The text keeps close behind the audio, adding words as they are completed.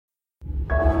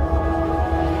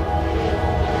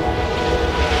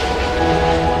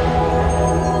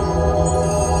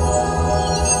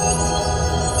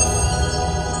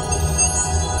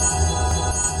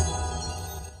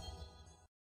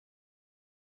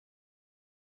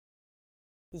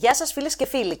Γεια σας φίλες και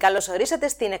φίλοι, καλώς ορίσατε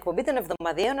στην εκπομπή των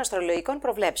Εβδομαδιαίων Αστρολογικών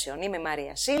Προβλέψεων. Είμαι η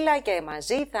Μαρία Σίλα και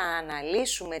μαζί θα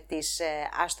αναλύσουμε τις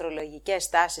αστρολογικές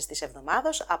τάσεις της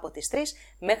εβδομάδος από τις 3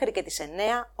 μέχρι και τις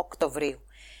 9 Οκτωβρίου.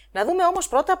 Να δούμε όμως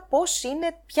πρώτα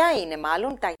ποια είναι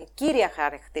τα κύρια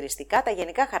χαρακτηριστικά, τα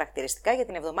γενικά χαρακτηριστικά για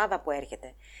την εβδομάδα που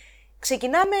έρχεται.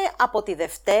 Ξεκινάμε από τη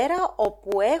Δευτέρα,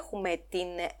 όπου έχουμε την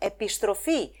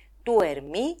επιστροφή του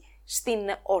Ερμή στην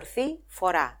ορθή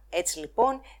φορά. Έτσι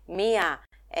λοιπόν, μία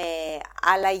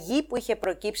αλλαγή που είχε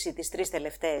προκύψει τις 3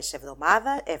 τελευταίες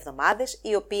εβδομάδες,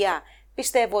 η οποία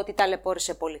πιστεύω ότι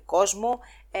ταλαιπώρησε πολύ κόσμο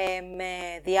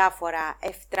με διάφορα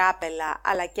ευτράπελα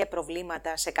αλλά και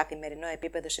προβλήματα σε καθημερινό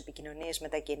επίπεδο, σε επικοινωνίες,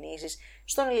 μετακινήσεις,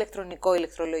 στον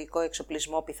ηλεκτρολογικό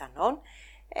εξοπλισμό πιθανόν.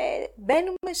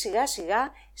 Μπαίνουμε σιγά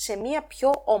σιγά σε μία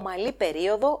πιο ομαλή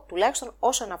περίοδο, τουλάχιστον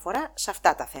όσον αφορά σε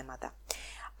αυτά τα θέματα.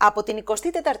 Από την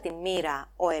 24η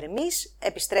μοίρα ο Ερμής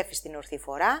επιστρέφει στην ορθή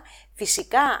φορά.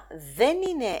 Φυσικά δεν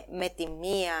είναι με τη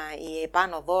μία η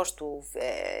επάνωδός του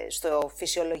στο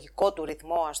φυσιολογικό του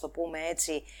ρυθμό, ας το πούμε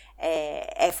έτσι,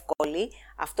 εύκολη.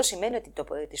 Αυτό σημαίνει ότι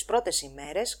τις πρώτες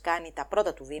ημέρες κάνει τα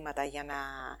πρώτα του βήματα για να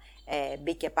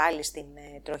μπει και πάλι στην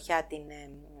τροχιά την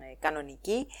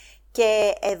κανονική.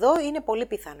 Και εδώ είναι πολύ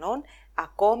πιθανόν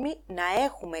ακόμη να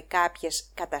έχουμε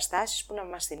κάποιες καταστάσεις που να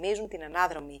μας θυμίζουν την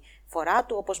ανάδρομη φορά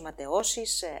του, όπως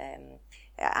ματαιώσεις,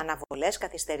 αναβολές,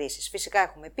 καθυστερήσεις. Φυσικά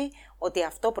έχουμε πει ότι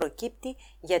αυτό προκύπτει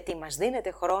γιατί μας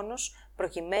δίνεται χρόνος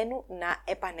προκειμένου να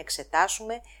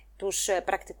επανεξετάσουμε τους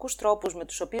πρακτικούς τρόπους με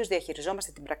τους οποίους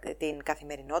διαχειριζόμαστε την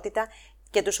καθημερινότητα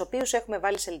και τους οποίους έχουμε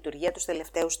βάλει σε λειτουργία τους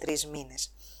τελευταίους 3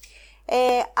 μήνες.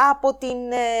 Από την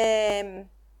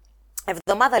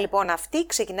εβδομάδα λοιπόν αυτή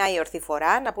ξεκινάει η ορθή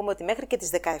φορά. Να πούμε ότι μέχρι και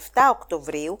τις 17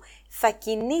 Οκτωβρίου θα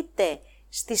κινείται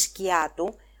στη σκιά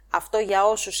του. Αυτό για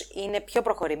όσους είναι πιο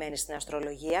προχωρημένοι στην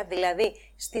αστρολογία,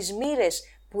 δηλαδή στις μοίρες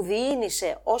που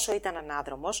διήνυσε όσο ήταν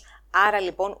ανάδρομος. Άρα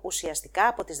λοιπόν ουσιαστικά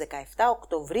από τις 17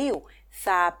 Οκτωβρίου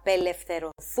θα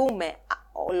απελευθερωθούμε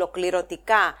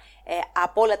ολοκληρωτικά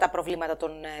από όλα τα προβλήματα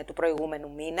του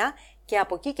προηγούμενου μήνα και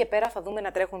από εκεί και πέρα θα δούμε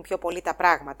να τρέχουν πιο πολύ τα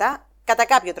πράγματα. Κατά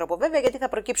κάποιο τρόπο βέβαια, γιατί θα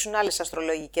προκύψουν άλλες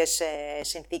αστρολογικές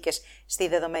συνθήκες στη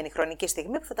δεδομένη χρονική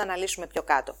στιγμή που θα τα αναλύσουμε πιο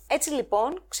κάτω. Έτσι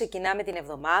λοιπόν ξεκινάμε την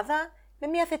εβδομάδα με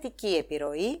μια θετική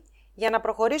επιρροή για να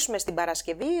προχωρήσουμε στην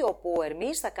Παρασκευή, όπου ο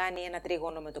Ερμής θα κάνει ένα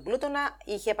τρίγωνο με τον Πλούτονα.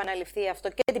 Είχε επαναληφθεί αυτό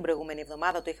και την προηγούμενη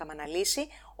εβδομάδα, το είχαμε αναλύσει,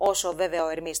 όσο βέβαια ο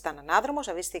Ερμής ήταν ανάδρομος.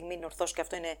 Αυτή τη στιγμή είναι ορθός και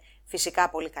αυτό είναι φυσικά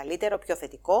πολύ καλύτερο, πιο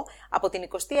θετικό. Από την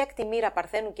 26η μοίρα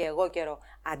Παρθένου και εγώκερο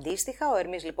αντίστοιχα, ο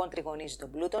Ερμής λοιπόν τριγωνίζει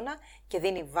τον Πλούτονα και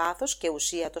δίνει βάθος και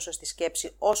ουσία τόσο στη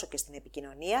σκέψη όσο και στην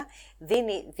επικοινωνία,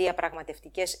 δίνει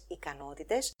διαπραγματευτικές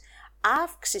ικανότητες,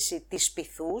 αύξηση της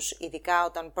πειθούς, ειδικά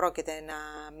όταν πρόκειται να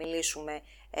μιλήσουμε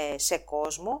σε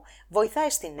κόσμο, βοηθάει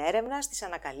στην έρευνα, στις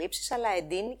ανακαλύψεις, αλλά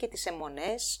εντείνει και τις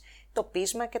αιμονές, το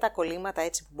πείσμα και τα κολλήματα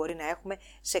έτσι που μπορεί να έχουμε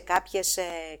σε κάποιες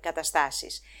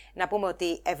καταστάσεις. Να πούμε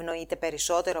ότι ευνοείται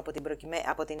περισσότερο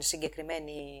από την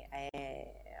συγκεκριμένη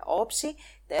όψη,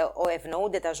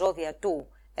 ευνοούνται τα ζώδια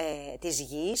της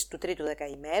γης, του τρίτου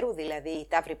δεκαημέρου, δηλαδή η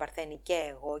Ταύρη, Παρθένη και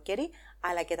εγώκερη,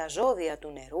 αλλά και τα ζώδια του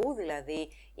νερού, δηλαδή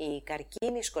η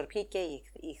Καρκίνη, η Σκορπιή και η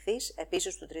Ιχθύς,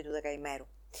 επίσης του τρίτου δεκαημέρου.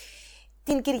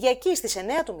 Την Κυριακή στις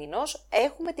 9 του μηνός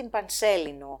έχουμε την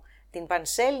Πανσέλινο. Την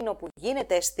Πανσέλινο που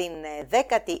γίνεται στην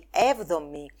 17η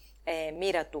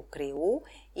μοίρα του Κρυού.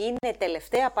 Είναι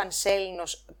τελευταία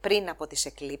Πανσέλινος πριν από τις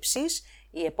εκλήψεις.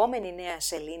 Η επόμενη νέα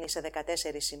σελήνη σε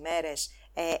 14 ημέρες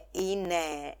είναι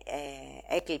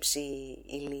έκλειψη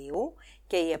ηλίου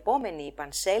και η επόμενη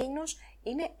Πανσέλινος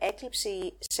είναι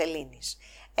έκλειψη σελήνης.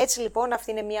 Έτσι λοιπόν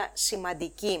αυτή είναι μια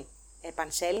σημαντική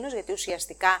Πανσέλινος, γιατί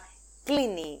ουσιαστικά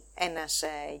κλείνει ένας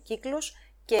κύκλος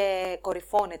και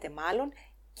κορυφώνεται μάλλον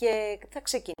και θα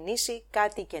ξεκινήσει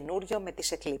κάτι καινούριο με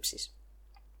τις εκλήψεις.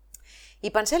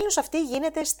 Η Πανσέλινος αυτή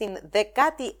γίνεται στην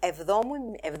 17η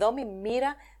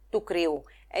μοίρα του Κρυού.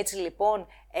 Έτσι λοιπόν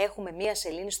έχουμε μία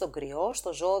σελήνη στον Κρυό,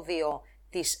 στο ζώδιο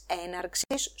της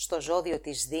έναρξης, στο ζώδιο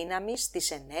της δύναμης,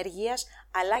 της ενέργειας,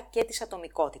 αλλά και της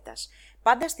ατομικότητας.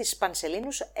 Πάντα στις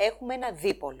Πανσελήνους έχουμε ένα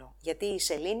δίπολο, γιατί η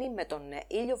σελήνη με τον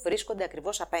ήλιο βρίσκονται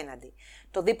ακριβώς απέναντι.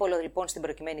 Το δίπολο λοιπόν στην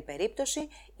προκειμένη περίπτωση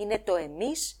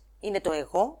είναι το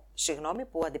εγώ,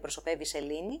 που αντιπροσωπεύει η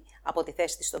σελήνη από τη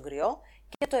θέση της στον Κρυό,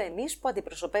 και το εμείς που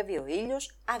αντιπροσωπεύει ο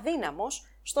ήλιος αδύναμος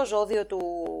στο ζώδιο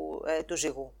του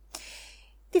Ζυγού.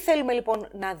 Τι θέλουμε λοιπόν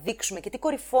να δείξουμε και τι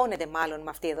κορυφώνεται μάλλον με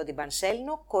αυτή εδώ την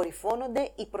Πανσέλινο?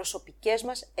 Κορυφώνονται οι προσωπικές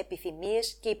μας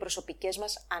επιθυμίες και οι προσωπικές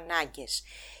μας ανάγκες.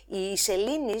 Η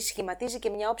σελήνη σχηματίζει και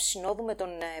μια όψη συνόδου με τον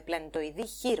πλανητοειδή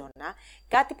Χείρονα,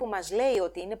 κάτι που μας λέει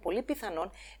ότι είναι πολύ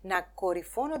πιθανόν να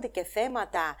κορυφώνονται και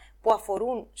θέματα που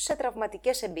αφορούν σε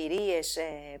τραυματικές εμπειρίες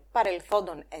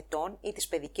παρελθόντων ετών ή της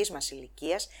παιδικής μας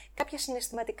ηλικίας, κάποια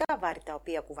συναισθηματικά βάρη τα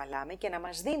οποία κουβαλάμε και να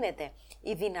μας δίνεται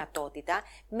η δυνατότητα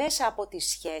μέσα από τις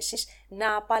σχέσεις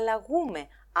να απαλλαγούμε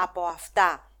από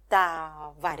αυτά τα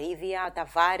βαρύδια, τα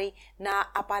βάρη, να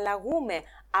απαλλαγούμε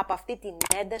από αυτή την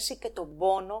ένταση και τον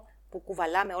πόνο που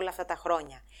κουβαλάμε όλα αυτά τα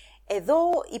χρόνια. Εδώ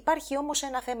υπάρχει όμως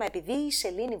ένα θέμα, επειδή η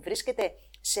σελήνη βρίσκεται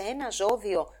σε ένα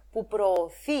ζώδιο που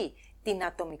προωθεί την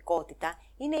ατομικότητα,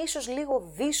 είναι ίσως λίγο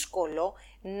δύσκολο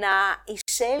να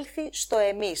εισέλθει στο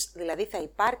εμείς. Δηλαδή θα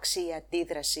υπάρξει η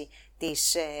αντίδραση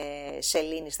της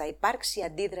σελήνης, θα υπάρξει η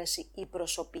αντίδραση η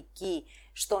προσωπική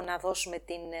στο να δώσουμε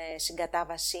την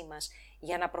συγκατάβασή μας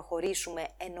για να προχωρήσουμε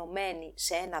ενωμένοι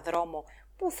σε ένα δρόμο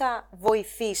που θα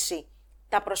βοηθήσει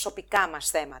τα προσωπικά μας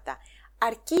θέματα,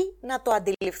 αρκεί να το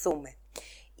αντιληφθούμε.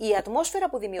 Η ατμόσφαιρα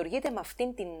που δημιουργείται με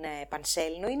αυτήν την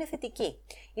πανσέλινο είναι θετική.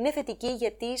 Είναι θετική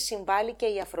γιατί συμβάλλει και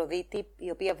η Αφροδίτη,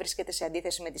 η οποία βρίσκεται σε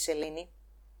αντίθεση με τη σελήνη,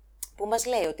 που μας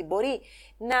λέει ότι μπορεί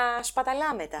να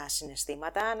σπαταλάμε τα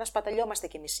συναισθήματα, να σπαταλιόμαστε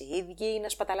κι εμείς οι ίδιοι, να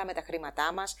σπαταλάμε τα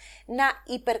χρήματά μας, να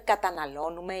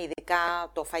υπερκαταναλώνουμε,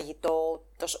 ειδικά το φαγητό,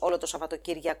 όλο το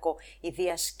Σαββατοκύριακο, η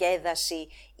διασκέδαση,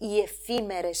 οι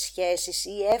εφήμερες σχέσεις,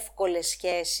 οι εύκολες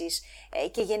σχέσεις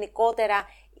και γενικότερα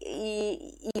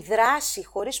η δράση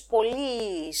χωρίς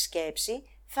πολλή σκέψη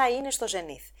θα είναι στο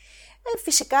ζενήθ.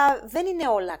 Φυσικά δεν είναι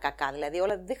όλα κακά, δηλαδή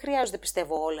δεν χρειάζονται,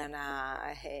 πιστεύω, όλα να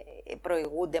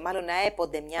προηγούνται, μάλλον να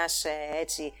έπονται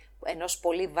ενός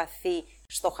πολύ βαθύ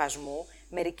στοχασμού.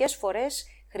 Μερικές φορές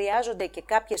χρειάζονται και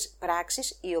κάποιες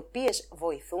πράξεις οι οποίες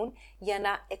βοηθούν για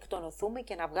να εκτονωθούμε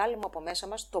και να βγάλουμε από μέσα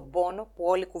μας τον πόνο που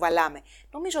όλοι κουβαλάμε.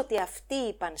 Νομίζω ότι αυτή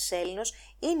η πανσέλινος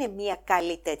είναι μια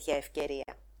καλή τέτοια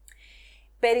ευκαιρία.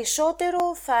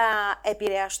 Περισσότερο θα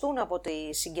επηρεαστούν από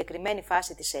τη συγκεκριμένη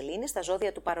φάση της σελήνης τα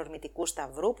ζώδια του παρορμητικού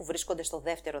σταυρού που βρίσκονται στο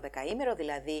δεύτερο δεκαήμερο,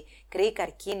 δηλαδή Κρυοί,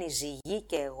 Καρκίνοι, Ζυγοί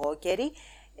και Αιγόκεροι,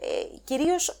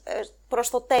 κυρίως προς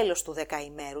το τέλος του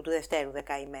δεύτερου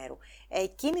δεκαημέρου.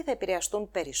 Εκείνοι θα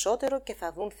επηρεαστούν περισσότερο και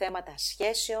θα δουν θέματα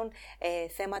σχέσεων,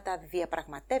 θέματα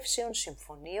διαπραγματεύσεων,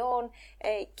 συμφωνιών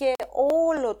και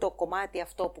όλο το κομμάτι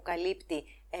αυτό που καλύπτει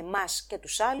εμάς και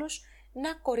τους άλλους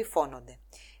να κορυφώνονται.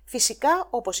 Φυσικά,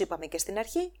 όπως είπαμε και στην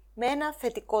αρχή, με ένα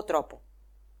θετικό τρόπο.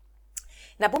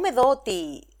 Να πούμε εδώ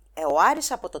ότι ο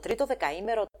Άρης από το τρίτο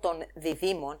δεκαήμερο των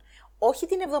Διδύμων, όχι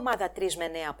την εβδομάδα 3 με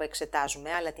 9 που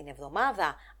εξετάζουμε, αλλά την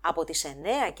εβδομάδα από τις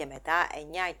 9 και μετά,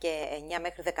 9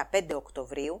 μέχρι 15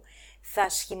 Οκτωβρίου, θα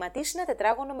σχηματίσει ένα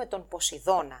τετράγωνο με τον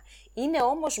Ποσειδώνα. Είναι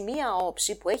όμως μία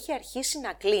όψη που έχει αρχίσει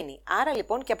να κλείνει. Άρα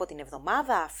λοιπόν και από την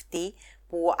εβδομάδα αυτή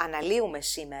που αναλύουμε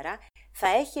σήμερα θα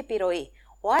έχει επιρροή.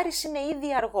 Ο Άρης είναι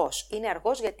ήδη αργός. Είναι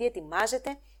αργός γιατί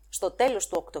ετοιμάζεται στο τέλος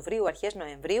του Οκτωβρίου, αρχές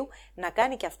Νοεμβρίου, να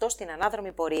κάνει και αυτό στην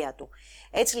ανάδρομη πορεία του.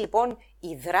 Έτσι λοιπόν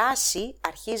η δράση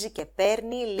αρχίζει και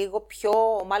παίρνει λίγο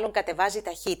πιο, μάλλον κατεβάζει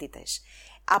ταχύτητες.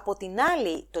 Από την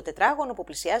άλλη, το τετράγωνο που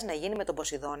πλησιάζει να γίνει με τον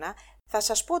Ποσειδώνα, θα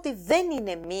σας πω ότι δεν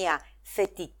είναι μία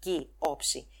θετική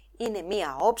όψη. Είναι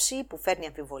μία όψη που φέρνει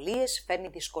αμφιβολίες, φέρνει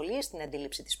δυσκολίες στην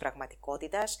αντίληψη της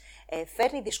πραγματικότητας,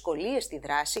 φέρνει δυσκολίες στη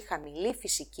δράση, χαμηλή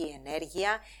φυσική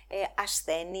ενέργεια,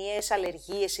 ασθένειες,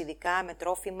 αλλεργίες ειδικά με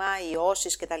τρόφιμα,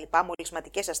 ιώσεις κτλ,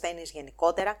 μολυσματικές ασθένειες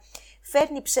γενικότερα,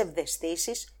 φέρνει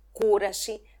ψευδαισθήσεις,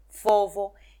 κούραση,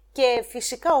 φόβο και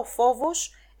φυσικά ο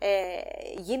φόβος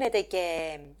γίνεται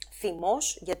και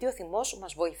θυμός, γιατί ο θυμός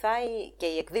μας βοηθάει και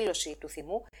η εκδήλωση του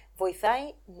θυμού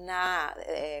βοηθάει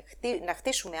να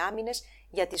χτίσουμε άμυνες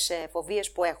για τις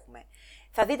φοβίες που έχουμε.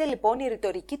 Θα δείτε λοιπόν η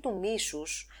ρητορική του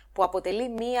μίσους που αποτελεί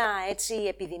μία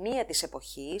επιδημία της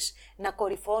εποχής να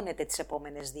κορυφώνεται τις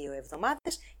επόμενες 2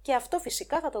 εβδομάδες και αυτό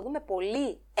φυσικά θα το δούμε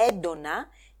πολύ έντονα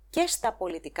και στα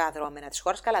πολιτικά δρόμενα της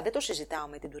χώρας. Καλά, δεν το συζητάω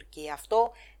με την Τουρκία.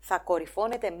 Αυτό θα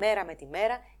κορυφώνεται μέρα με τη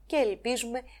μέρα και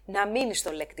ελπίζουμε να μείνει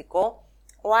στο λεκτικό.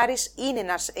 Ο Άρης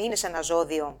είναι σε ένα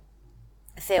ζώδιο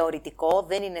θεωρητικό,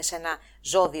 δεν είναι σε ένα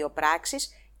ζώδιο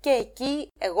πράξης και εκεί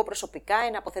εγώ προσωπικά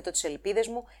αποθέτω τις ελπίδες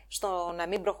μου στο να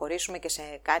μην προχωρήσουμε και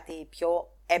σε κάτι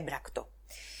πιο έμπρακτο.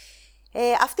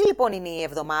 Αυτή λοιπόν είναι η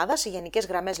εβδομάδα. Σε γενικές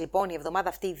γραμμές λοιπόν η εβδομάδα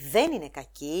αυτή δεν είναι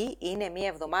κακή. Είναι μια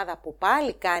εβδομάδα που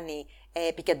πάλι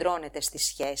επικεντρώνεται στις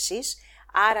σχέσεις.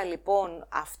 Άρα λοιπόν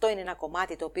αυτό είναι ένα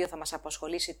κομμάτι το οποίο θα μας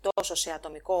απασχολήσει τόσο σε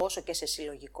ατομικό όσο και σε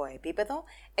συλλογικό επίπεδο.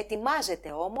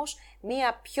 Ετοιμάζεται όμως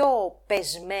μια πιο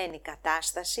πεσμένη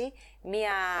κατάσταση,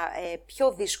 μια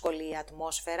πιο δύσκολη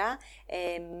ατμόσφαιρα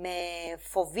με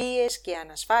φοβίες και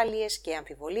ανασφάλειες και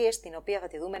αμφιβολίες την οποία θα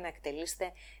τη δούμε να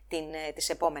εκτελείστε τις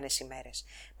επόμενες ημέρες.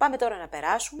 Πάμε τώρα να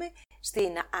περάσουμε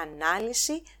στην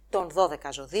ανάλυση των 12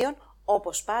 ζωδίων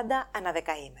όπως πάντα ανά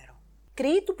δεκαήμερο.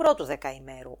 μικρή του πρώτου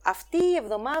δεκαημέρου. Αυτή η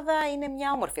εβδομάδα είναι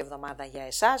μια όμορφη εβδομάδα για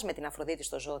εσάς, με την Αφροδίτη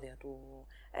στο ζώδιο του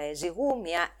Ζυγού,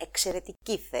 μια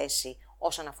εξαιρετική θέση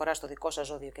όσον αφορά στο δικό σας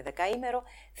ζώδιο και δεκαήμερο.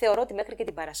 Θεωρώ ότι μέχρι και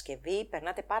την Παρασκευή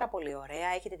περνάτε πάρα πολύ ωραία,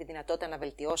 έχετε τη δυνατότητα να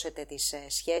βελτιώσετε τις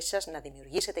σχέσεις σας, να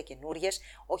δημιουργήσετε καινούριες,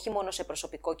 όχι μόνο σε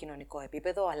προσωπικό κοινωνικό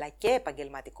επίπεδο, αλλά και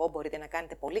επαγγελματικό. Μπορείτε να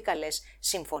κάνετε πολύ καλές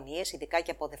συμφωνίες, ειδικά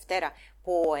και από Δευτέρα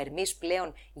που ο Ερμής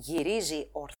πλέον γυρίζει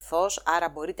ορθώς, άρα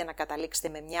μπορείτε να καταλήξετε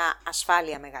με μια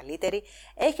ασφάλεια μεγαλύτερη.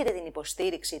 Έχετε την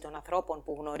υποστήριξη των ανθρώπων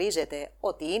που γνωρίζετε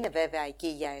ότι είναι βέβαια εκεί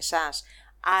για εσάς,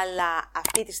 αλλά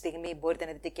αυτή τη στιγμή μπορείτε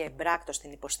να δείτε και εμπράκτος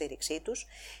την υποστήριξή τους.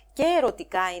 Και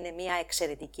ερωτικά είναι μια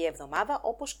εξαιρετική εβδομάδα,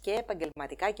 όπως και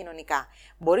επαγγελματικά κοινωνικά.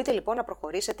 Μπορείτε λοιπόν να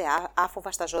προχωρήσετε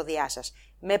άφοβα στα ζώδιά σας.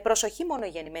 Με προσοχή μόνο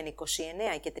γεννημένοι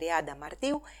 29 και 30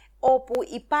 Μαρτίου, όπου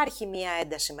υπάρχει μια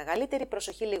ένταση μεγαλύτερη,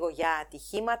 προσοχή λίγο για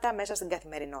ατυχήματα μέσα στην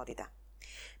καθημερινότητα.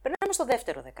 Περνάμε στο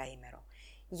δεύτερο δεκαήμερο.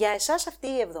 Για εσάς αυτή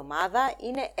η εβδομάδα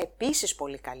είναι επίσης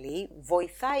πολύ καλή,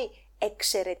 βοηθάει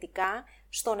εξαιρετικά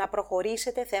στο να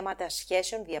προχωρήσετε θέματα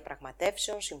σχέσεων,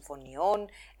 διαπραγματεύσεων, συμφωνιών,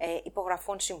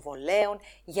 υπογραφών συμβολέων,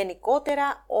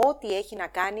 γενικότερα ό,τι έχει να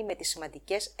κάνει με τις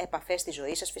σημαντικές επαφές στη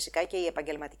ζωή σας, φυσικά και οι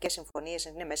επαγγελματικές συμφωνίες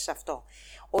είναι μέσα σε αυτό.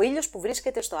 Ο ήλιος που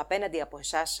βρίσκεται στο απέναντι από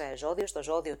εσάς ζώδιο, στο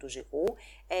ζώδιο του Ζυγού,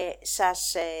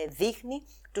 σας δείχνει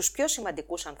τους πιο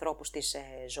σημαντικούς ανθρώπους της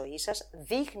ζωής σας,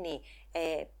 δείχνει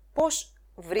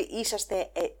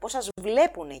πώς σας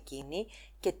βλέπουν εκείνοι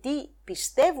και τι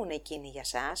πιστεύουν εκείνοι για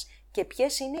σας και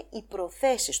ποιες είναι οι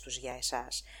προθέσεις τους για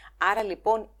εσάς. Άρα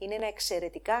λοιπόν είναι ένα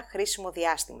εξαιρετικά χρήσιμο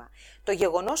διάστημα. Το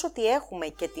γεγονός ότι έχουμε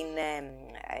και την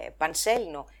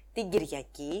Πανσέλινο την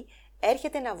Κυριακή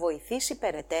έρχεται να βοηθήσει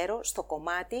περαιτέρω στο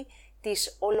κομμάτι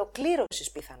της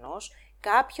ολοκλήρωσης πιθανώς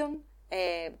κάποιων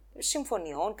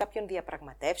συμφωνιών, κάποιων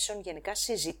διαπραγματεύσεων, γενικά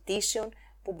συζητήσεων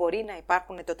που μπορεί να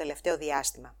υπάρχουν το τελευταίο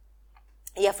διάστημα.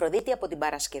 Η Αφροδίτη από την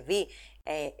Παρασκευή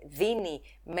δίνει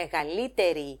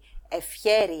μεγαλύτερη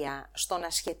ευχέρεια στο να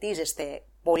σχετίζεστε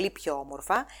πολύ πιο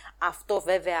όμορφα. Αυτό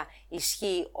βέβαια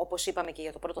ισχύει, όπως είπαμε και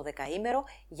για το πρώτο δεκαήμερο,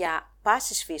 για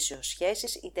πάσης φύσεως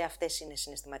σχέσεις, είτε αυτές είναι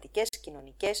συναισθηματικές,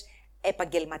 κοινωνικές,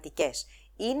 επαγγελματικές.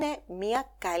 Είναι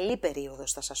μια καλή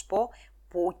περίοδος, θα σας πω,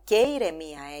 που και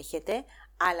ηρεμία έχετε,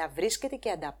 αλλά βρίσκεται και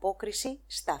ανταπόκριση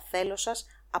στα θέλω σας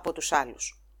από τους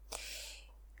άλλους.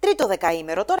 Τρίτο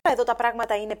δεκαήμερο, τώρα εδώ τα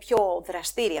πράγματα είναι πιο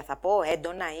δραστήρια θα πω,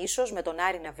 έντονα ίσως, με τον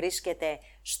Άρη να βρίσκεται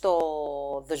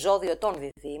στο ζώδιο των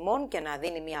διδήμων και να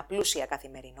δίνει μια πλούσια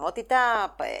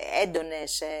καθημερινότητα,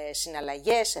 έντονες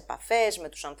συναλλαγές, επαφές με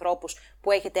τους ανθρώπους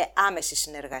που έχετε άμεση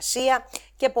συνεργασία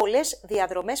και πολλές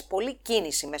διαδρομές, πολλή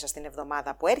κίνηση μέσα στην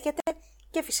εβδομάδα που έρχεται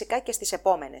και φυσικά και στις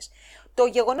επόμενες. Το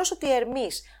γεγονός ότι η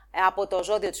Ερμής από το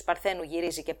ζώδιο της Παρθένου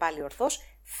γυρίζει και πάλι ορθώς,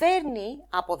 φέρνει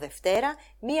από Δευτέρα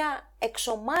μία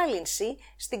εξομάλυνση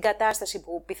στην κατάσταση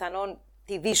που πιθανόν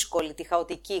τη δύσκολη, τη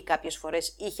χαοτική κάποιες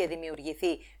φορές είχε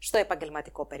δημιουργηθεί στο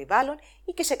επαγγελματικό περιβάλλον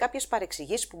ή και σε κάποιες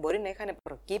παρεξηγήσεις που μπορεί να είχαν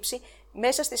προκύψει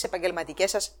μέσα στις επαγγελματικές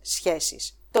σας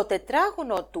σχέσεις. Το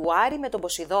τετράγωνο του Άρη με τον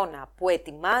Ποσειδώνα που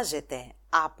ετοιμάζεται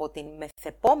από την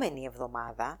μεθεπόμενη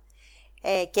εβδομάδα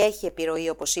και έχει επιρροή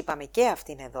όπως είπαμε και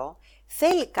αυτήν εδώ,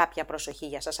 θέλει κάποια προσοχή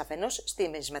για σας αφενός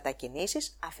στις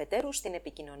μετακινήσεις, αφετέρου στην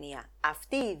επικοινωνία.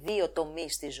 Αυτοί οι δύο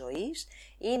τομείς της ζωής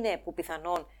είναι που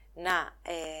πιθανόν να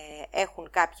έχουν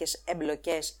κάποιες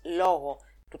εμπλοκές λόγω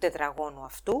του τετραγώνου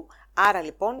αυτού, άρα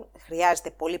λοιπόν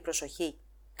χρειάζεται πολύ προσοχή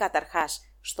καταρχάς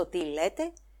στο τι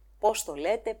λέτε, πώς το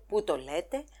λέτε, πού το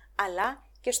λέτε, αλλά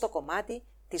και στο κομμάτι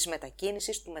της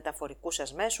μετακίνησης του μεταφορικού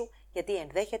σας μέσου, γιατί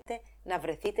ενδέχεται να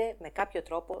βρεθείτε με κάποιο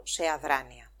τρόπο σε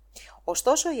αδράνεια.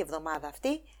 Ωστόσο η εβδομάδα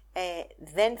αυτή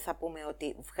δεν θα πούμε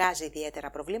ότι βγάζει ιδιαίτερα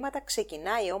προβλήματα,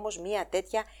 ξεκινάει όμως μια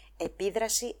τέτοια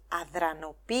επίδραση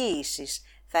αδρανοποίησης,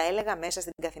 θα έλεγα μέσα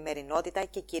στην καθημερινότητα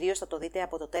και κυρίως θα το δείτε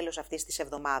από το τέλος αυτής της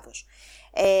εβδομάδος.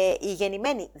 Οι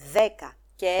γεννημένοι 10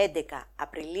 και 11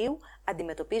 Απριλίου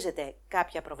αντιμετωπίζετε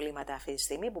κάποια προβλήματα αυτή τη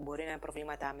στιγμή που μπορεί να είναι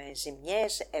προβλήματα με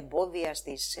ζημιές, εμπόδια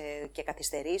και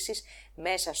καθυστερήσεις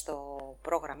μέσα στο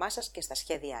πρόγραμμά σας και στα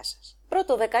σχέδιά σας.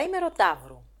 Πρώτο δεκαήμερο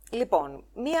Ταύρου. Λοιπόν,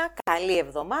 μια καλή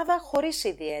εβδομάδα χωρίς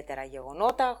ιδιαίτερα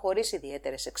γεγονότα, χωρίς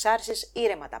ιδιαίτερες εξάρσεις,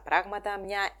 ήρεμα τα πράγματα,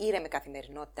 μια ήρεμη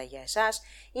καθημερινότητα για εσάς.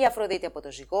 Η Αφροδίτη από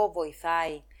το Ζυγό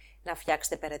βοηθάει να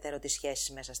φτιάξετε περαιτέρω τις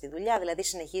σχέσεις μέσα στη δουλειά, δηλαδή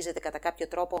συνεχίζεται κατά κάποιο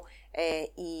τρόπο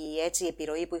η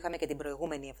επιρροή που είχαμε και την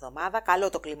προηγούμενη εβδομάδα. Καλό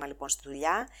το κλίμα λοιπόν στη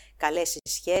δουλειά, καλές οι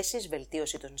σχέσεις,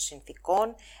 βελτίωση των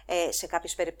συνθήκων, σε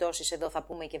κάποιες περιπτώσεις εδώ θα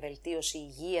πούμε και βελτίωση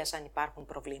υγείας αν υπάρχουν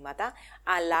προβλήματα,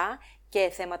 αλλά και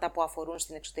θέματα που αφορούν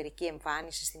στην εξωτερική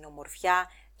εμφάνιση, στην ομορφιά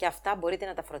και αυτά μπορείτε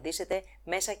να τα φροντίσετε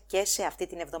μέσα και σε αυτή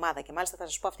την εβδομάδα. Και μάλιστα θα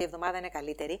σας πω αυτή η εβδομάδα είναι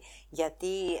καλύτερη,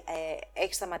 γιατί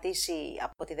έχει σταματήσει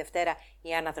από τη Δευτέρα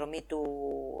η αναδρομή του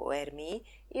Ερμή,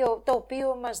 το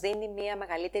οποίο μας δίνει μια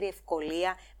μεγαλύτερη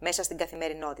ευκολία μέσα στην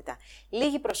καθημερινότητα.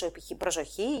 Λίγη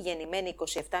προσοχή, γεννημένη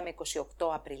 27 με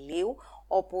 28 Απριλίου,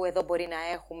 όπου εδώ μπορεί να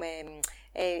έχουμε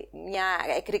μια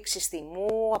έκρηξη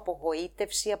θυμού,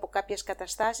 απογοήτευση από κάποιες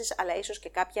καταστάσεις, αλλά ίσως και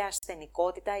κάποια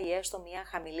ασθενικότητα ή έστω μια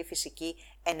χαμηλή φυσική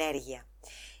ενέργεια.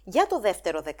 Για το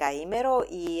δεύτερο δεκαήμερο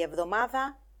η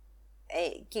εβδομάδα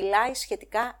κυλάει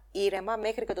σχετικά ήρεμα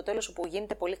μέχρι και το τέλος, όπου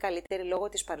γίνεται πολύ καλύτερη λόγω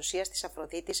της παρουσίας της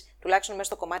Αφροδίτης, τουλάχιστον μέσα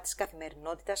στο κομμάτι της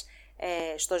καθημερινότητας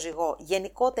στο Ζυγό.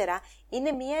 Γενικότερα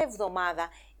είναι μια εβδομάδα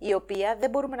η οποία δεν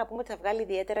μπορούμε να πούμε ότι θα βγάλει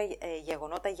ιδιαίτερα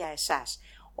γεγονότα για εσάς.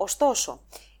 Ωστόσο,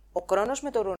 ο Κρόνος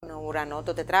με τον ουρανό,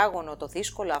 το τετράγωνο, το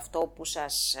δύσκολο αυτό που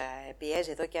σας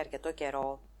πιέζει εδώ και αρκετό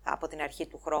καιρό από την αρχή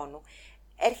του χρόνου,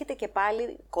 έρχεται και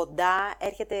πάλι κοντά,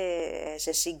 έρχεται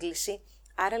σε σύγκληση.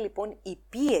 Άρα λοιπόν η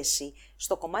πίεση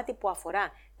στο κομμάτι που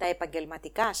αφορά τα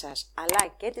επαγγελματικά σας,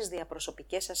 αλλά και τις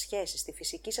διαπροσωπικές σας σχέσεις, τη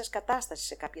φυσική σας κατάσταση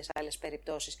σε κάποιες άλλες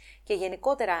περιπτώσεις και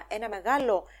γενικότερα ένα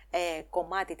μεγάλο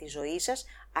κομμάτι της ζωής σας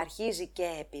αρχίζει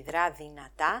και επιδρά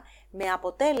δυνατά, με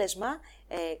αποτέλεσμα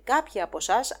κάποιοι από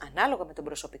εσάς, ανάλογα με τον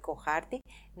προσωπικό χάρτη,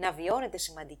 να βιώνετε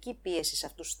σημαντική πίεση σε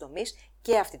αυτούς τους τομείς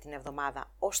και αυτή την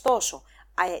εβδομάδα. Ωστόσο,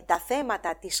 τα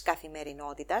θέματα της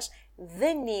καθημερινότητας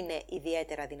δεν είναι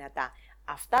ιδιαίτερα δυνατά.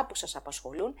 Αυτά που σας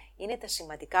απασχολούν είναι τα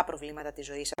σημαντικά προβλήματα της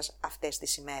ζωής σας αυτές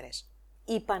τις ημέρες.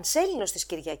 Η Πανσέλινος της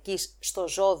Κυριακής στο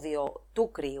ζώδιο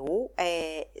του Κρυού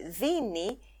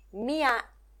δίνει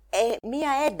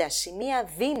μία ένταση, μία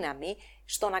δύναμη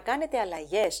στο να κάνετε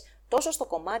αλλαγές τόσο στο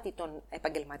κομμάτι των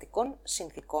επαγγελματικών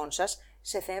συνθήκων σας,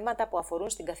 σε θέματα που αφορούν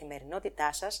στην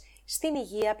καθημερινότητά σας, στην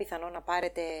υγεία, πιθανόν να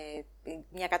πάρετε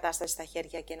μια κατάσταση στα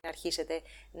χέρια και να αρχίσετε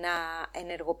να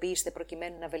ενεργοποιήσετε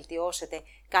προκειμένου να βελτιώσετε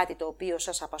κάτι το οποίο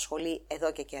σας απασχολεί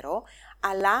εδώ και καιρό,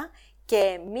 αλλά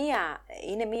και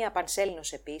είναι μία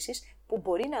πανσέλινος επίσης που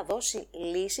μπορεί να δώσει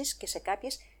λύσεις και σε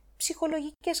κάποιες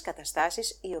ψυχολογικές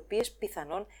καταστάσεις οι οποίες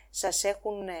πιθανόν σας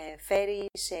έχουν φέρει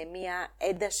σε μία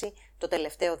ένταση το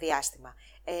τελευταίο διάστημα.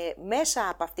 Μέσα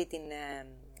από αυτή την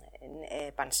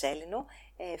πανσέλινο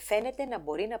φαίνεται να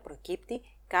μπορεί να προκύπτει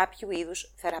κάποιο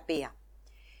είδους θεραπεία.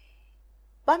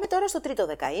 Πάμε τώρα στο τρίτο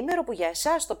δεκαήμερο, που για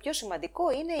εσάς το πιο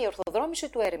σημαντικό είναι η ορθοδρόμηση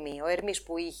του Ερμή. Ο Ερμής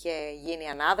που είχε γίνει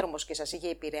ανάδρομος και σας είχε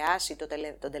επηρεάσει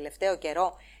τον τελευταίο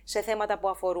καιρό σε θέματα που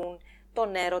αφορούν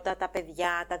τον έρωτα, τα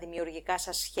παιδιά, τα δημιουργικά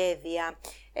σας σχέδια,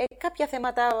 κάποια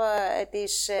θέματα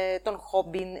των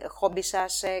χόμπι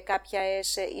σας,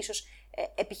 κάποιες ίσως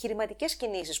επιχειρηματικές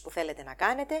κινήσεις που θέλετε να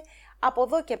κάνετε. Από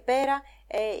εδώ και πέρα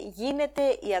γίνεται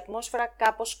η ατμόσφαιρα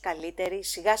κάπως καλύτερη.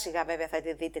 Σιγά σιγά βέβαια θα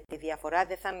δείτε τη διαφορά.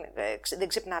 Δεν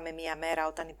ξυπνάμε μία μέρα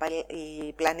όταν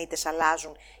οι πλανήτες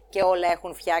αλλάζουν και όλα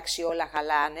έχουν φτιάξει, όλα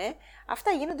χαλάνε.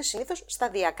 Αυτά γίνονται συνήθως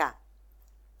σταδιακά.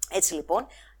 Έτσι λοιπόν,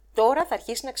 τώρα θα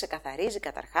αρχίσει να ξεκαθαρίζει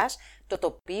καταρχάς το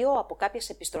τοπίο από κάποιες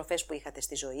επιστροφές που είχατε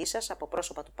στη ζωή σας, από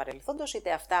πρόσωπα του παρελθόντος,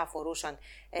 είτε αυτά αφορούσαν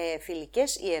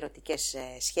φιλικές ή ερωτικές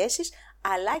σχέσεις,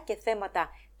 αλλά και θέματα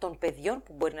των παιδιών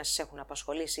που μπορεί να σας έχουν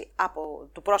απασχολήσει από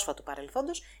του πρόσφατου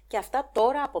παρελθόντος, και αυτά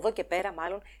τώρα από εδώ και πέρα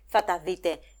μάλλον θα τα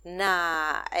δείτε να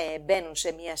μπαίνουν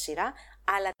σε μία σειρά,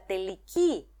 αλλά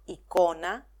τελική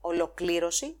εικόνα,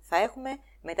 ολοκλήρωση θα έχουμε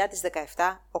μετά τις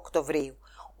 17 Οκτωβρίου.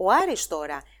 Ο Άρης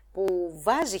τώρα, που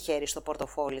βάζει χέρι στο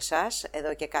πορτοφόλι σας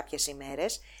εδώ και κάποιες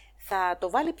ημέρες, θα το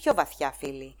βάλει πιο βαθιά,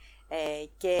 φίλοι,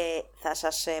 και θα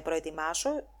σας προετοιμάσω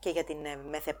και για την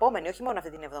μεθεπόμενη, όχι μόνο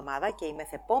αυτή την εβδομάδα, και η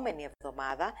μεθεπόμενη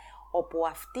εβδομάδα, όπου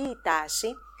αυτή η τάση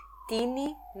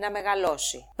τείνει να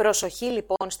μεγαλώσει. Προσοχή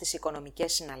λοιπόν στις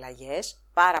οικονομικές συναλλαγές,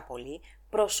 πάρα πολύ.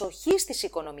 Προσοχή στις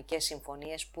οικονομικές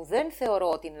συμφωνίες, που δεν θεωρώ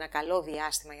ότι είναι ένα καλό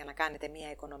διάστημα για να κάνετε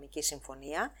μια οικονομική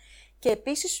συμφωνία, και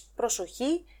επίσης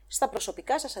προσοχή στα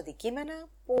προσωπικά σας αντικείμενα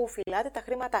που φυλάτε τα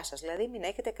χρήματά σας. Δηλαδή μην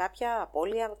έχετε κάποια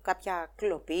απώλεια, κάποια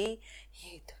κλοπή,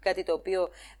 κάτι το οποίο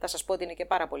θα σας πω ότι είναι και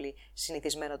πάρα πολύ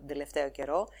συνηθισμένο τον τελευταίο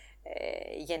καιρό.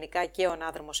 Γενικά και ο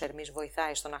ανάδρομος Ερμής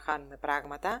βοηθάει στο να χάνουμε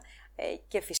πράγματα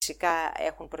και φυσικά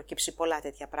έχουν προκύψει πολλά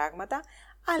τέτοια πράγματα,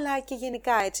 αλλά και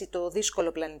γενικά έτσι το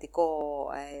δύσκολο πλανητικό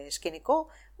σκηνικό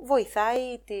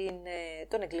βοηθάει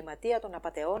τον εγκληματία, τον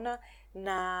απατεώνα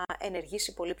να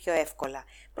ενεργήσει πολύ πιο εύκολα.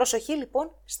 Προσοχή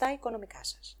λοιπόν στα οικονομικά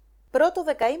σας. Πρώτο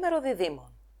δεκαήμερο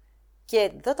Διδύμων. Και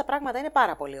εδώ τα πράγματα είναι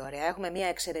πάρα πολύ ωραία. Έχουμε μια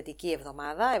εξαιρετική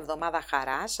εβδομάδα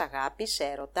χαράς, αγάπης,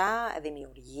 έρωτα,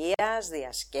 δημιουργίας,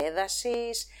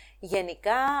 διασκέδασης.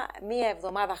 Γενικά μια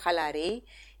εβδομάδα χαλαρή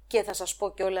και θα σας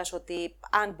πω κιόλας ότι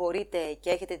αν μπορείτε και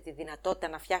έχετε τη δυνατότητα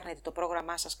να φτιάχνετε το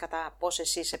πρόγραμμά σας κατά πώς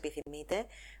εσείς επιθυμείτε,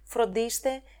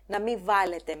 φροντίστε να μην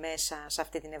βάλετε μέσα σε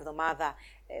αυτή την εβδομάδα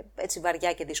έτσι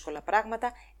βαριά και δύσκολα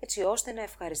πράγματα, έτσι ώστε να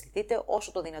ευχαριστηθείτε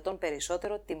όσο το δυνατόν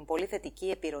περισσότερο την πολύ θετική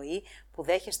επιρροή που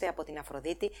δέχεστε από την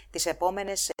Αφροδίτη τις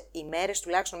επόμενες ημέρες,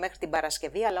 τουλάχιστον μέχρι την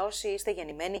Παρασκευή, αλλά όσοι είστε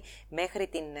γεννημένοι μέχρι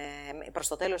προς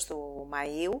το τέλος του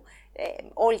Μαΐου,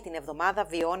 όλη την εβδομάδα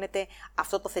βιώνετε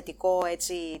αυτό το θετικό,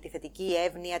 έτσι, τη θετική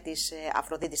εύνοια της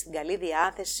Αφροδίτης, την καλή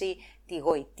διάθεση, τη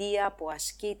γοητεία που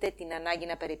ασκείτε, την ανάγκη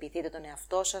να περιποιηθείτε τον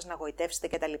εαυτό σας, να γοητεύσετε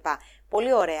κτλ.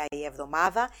 Πολύ ωραία η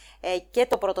εβδομάδα και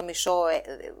το πρώτο μισό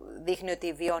δείχνει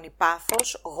ότι βιώνει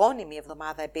πάθος, γόνιμη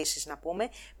εβδομάδα επίσης να πούμε,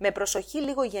 με προσοχή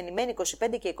λίγο γεννημένη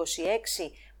 25 και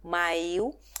 26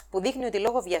 Μαΐου, που δείχνει ότι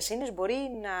λόγω βιασύνης μπορεί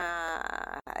να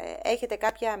έχετε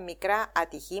κάποια μικρά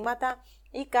ατυχήματα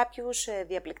ή κάποιους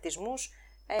διαπληκτισμούς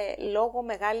λόγω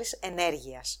μεγάλης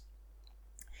ενέργειας.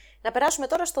 Να περάσουμε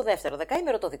τώρα στο δεύτερο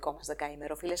δεκαήμερο, το δικό μας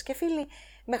δεκαήμερο, φίλες και φίλοι.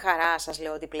 Με χαρά σας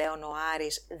λέω ότι πλέον ο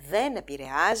Άρης δεν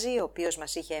επηρεάζει, ο οποίος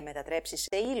μας είχε μετατρέψει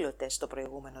σε ήλωτες το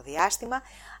προηγούμενο διάστημα.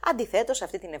 Αντιθέτως,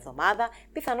 αυτή την εβδομάδα,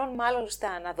 πιθανόν μάλλον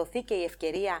να δοθεί και η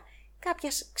ευκαιρία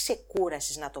κάποιας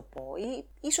ξεκούρασης, να το πω, ή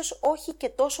ίσως όχι και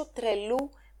τόσο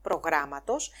τρελού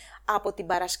προγράμματος. Από την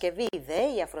Παρασκευή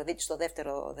η Αφροδίτη στο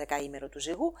δεύτερο δεκαήμερο του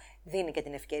Ζυγού δίνει και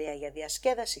την ευκαιρία για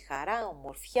διασκέδαση, χαρά,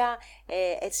 ομορφιά,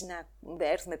 έτσι να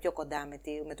έρθουμε πιο κοντά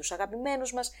με τους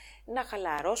αγαπημένους μας, να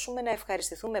χαλαρώσουμε, να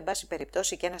ευχαριστηθούμε εν πάση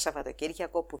περιπτώσει και ένα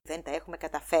Σαββατοκύριακο που δεν τα έχουμε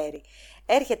καταφέρει.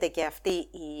 Έρχεται και αυτή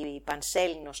η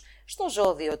Πανσέλινος στο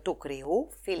ζώδιο του Κρυού,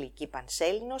 φιλική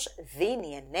Πανσέλινος,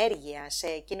 δίνει ενέργεια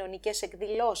σε κοινωνικές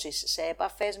εκδηλώσεις, σε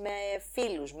επαφές με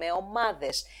φίλους, με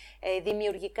ομάδες,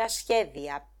 δημιουργικά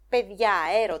σχέδια, παιδιά,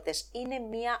 έρωτες. Είναι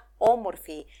μια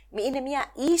όμορφη, είναι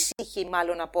μια ήσυχη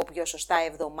μάλλον να πω πιο σωστά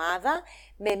εβδομάδα,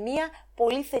 με μια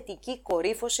πολύ θετική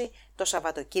κορύφωση το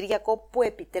Σαββατοκύριακο που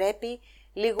επιτρέπει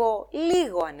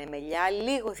λίγο ανεμελιά,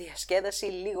 λίγο διασκέδαση,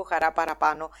 λίγο χαρά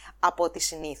παραπάνω από ό,τι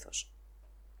συνήθως.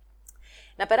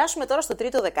 Να περάσουμε τώρα στο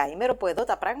τρίτο δεκαήμερο, που εδώ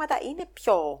τα πράγματα είναι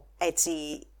πιο έτσι,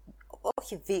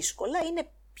 όχι δύσκολα,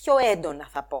 είναι πιο έντονα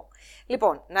θα πω.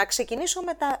 Λοιπόν, να ξεκινήσω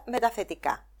με τα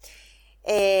θετικά.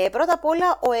 Πρώτα απ'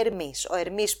 όλα ο Ερμής. Ο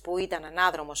Ερμής που ήταν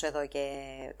ανάδρομος εδώ και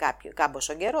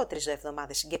κάμποσο καιρό, 3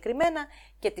 εβδομάδες συγκεκριμένα,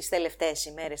 και τις τελευταίες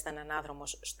ημέρες ήταν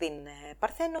ανάδρομος στην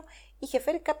Παρθένο, είχε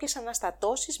φέρει κάποιες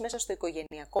αναστατώσεις μέσα στο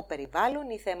οικογενειακό περιβάλλον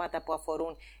ή θέματα που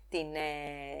αφορούν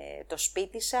το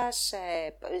σπίτι σας,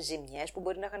 ζημιές που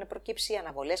μπορεί να είχαν προκύψει,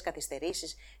 αναβολές,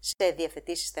 καθυστερήσεις σε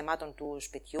διευθετήσεις θεμάτων του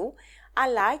σπιτιού,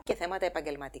 αλλά και θέματα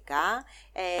επαγγελματικά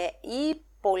ή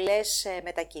πολλές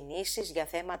μετακινήσεις για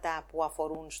θέματα που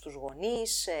αφορούν στους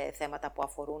γονείς, θέματα που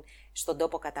αφορούν στον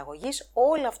τόπο καταγωγής.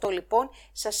 Όλο αυτό λοιπόν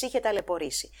σας είχε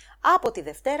ταλαιπωρήσει. Από τη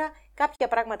Δευτέρα κάποια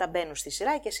πράγματα μπαίνουν στη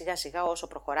σειρά και σιγά σιγά όσο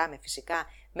προχωράμε φυσικά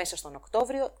μέσα στον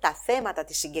Οκτώβριο, τα θέματα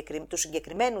του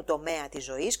συγκεκριμένου τομέα της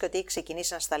ζωής και ότι έχει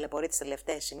ξεκινήσει να σας ταλαιπωρεί τις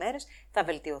τελευταίες ημέρες θα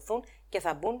βελτιωθούν και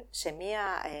θα μπουν σε μια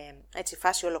έτσι,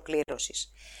 φάση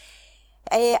ολοκλήρωσης.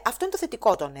 Αυτό είναι το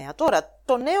θετικό το νέο. Τώρα,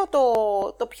 το νέο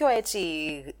το πιο έτσι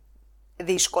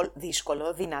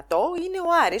δύσκολο, δυνατό, είναι ο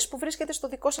Άρης που βρίσκεται στο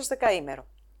δικό σας δεκαήμερο.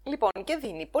 Λοιπόν, και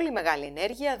δίνει πολύ μεγάλη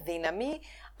ενέργεια, δύναμη,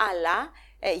 αλλά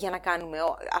για να κάνουμε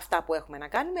αυτά που έχουμε να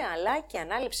κάνουμε, αλλά και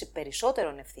ανάληψη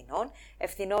περισσότερων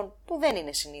ευθυνών που δεν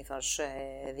είναι συνήθως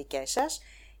δικές σας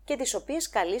και τις οποίες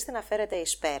καλείστε να φέρετε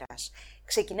εις πέρας.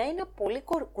 Ξεκινάει ένα πολύ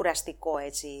κουραστικό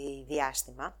έτσι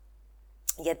διάστημα.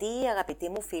 Γιατί αγαπητοί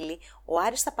μου φίλοι, ο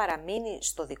Άρης θα παραμείνει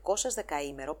στο δικό σας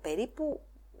δεκαήμερο περίπου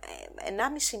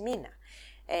 1,5 μήνα.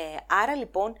 Άρα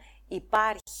λοιπόν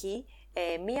υπάρχει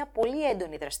μια πολύ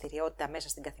έντονη δραστηριότητα μέσα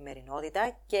στην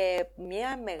καθημερινότητα και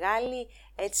μια μεγάλη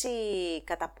έτσι,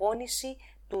 καταπώνηση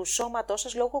του σώματός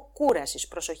σας λόγω κούρασης.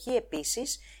 Προσοχή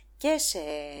επίσης και σε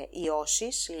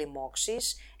ιώσεις,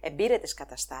 λοιμώξεις, εμπείρετες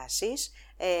καταστάσεις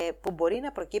που μπορεί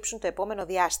να προκύψουν το επόμενο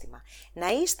διάστημα. Να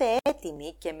είστε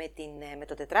έτοιμοι και με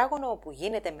το τετράγωνο που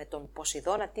γίνεται με τον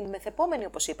Ποσειδώνα, την μεθεπόμενη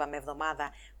όπως είπαμε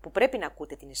εβδομάδα που πρέπει να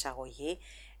ακούτε την εισαγωγή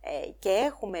και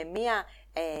έχουμε μια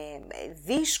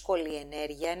δύσκολη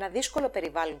ενέργεια, ένα δύσκολο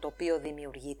περιβάλλον το οποίο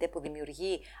δημιουργείται, που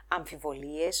δημιουργεί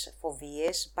αμφιβολίες,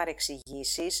 φοβίες,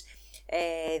 παρεξηγήσεις,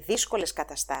 δύσκολες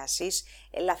καταστάσεις,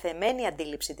 λαθεμένη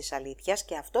αντίληψη της αλήθειας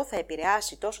και αυτό θα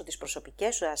επηρεάσει τόσο τις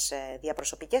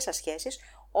διαπροσωπικές σας σχέσεις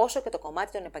όσο και το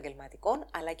κομμάτι των επαγγελματικών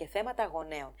αλλά και θέματα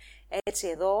γονέων. Έτσι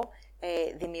εδώ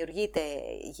δημιουργείται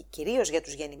κυρίως για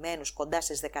τους γεννημένους κοντά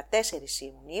στις 14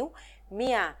 Ιουνίου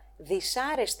μία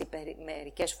δυσάρεστη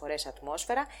μερικές φορές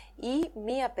ατμόσφαιρα ή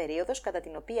μία περίοδος κατά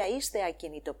την οποία είστε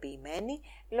ακινητοποιημένοι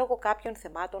λόγω κάποιων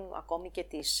θεμάτων ακόμη και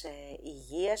της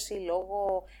υγείας ή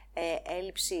λόγω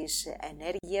έλλειψης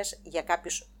ενέργειας για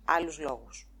κάποιους άλλους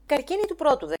λόγους. Καρκίνη του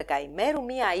πρώτου δεκαημέρου,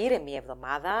 μία ήρεμη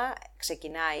εβδομάδα,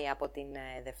 ξεκινάει από την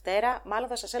Δευτέρα, μάλλον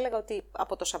θα σας έλεγα ότι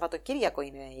από το Σαββατοκύριακο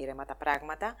είναι ήρεμα τα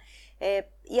πράγματα.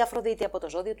 Η Αφροδίτη από το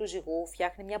ζώδιο του Ζυγού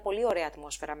φτιάχνει μια πολύ ωραία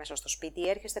ατμόσφαιρα μέσα στο σπίτι,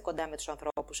 έρχεστε κοντά με τους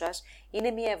ανθρώπους σας,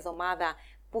 είναι μια εβδομάδα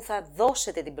που θα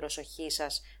δώσετε την προσοχή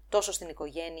σας τόσο στην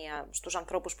οικογένεια, στους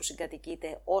ανθρώπους που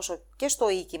συγκατοικείτε, όσο και στο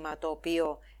οίκημα το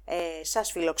οποίο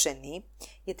σας φιλοξενεί,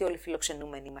 γιατί όλοι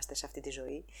φιλοξενούμενοι είμαστε σε αυτή τη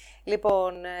ζωή.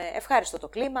 Λοιπόν, ευχάριστο το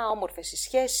κλίμα, όμορφες οι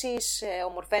σχέσεις,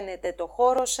 ομορφαίνεται το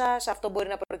χώρο σας, αυτό μπορεί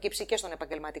να προκύψει και στον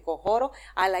επαγγελματικό χώρο,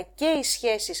 αλλά και οι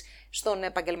σχέσεις στον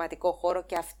επαγγελματικό χώρο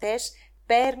και αυτές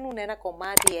παίρνουν ένα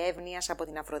κομμάτι εύνοιας από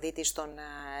την Αφροδίτη στον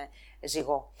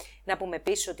Ζυγό. Να πούμε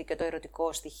επίσης ότι και το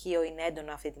ερωτικό στοιχείο είναι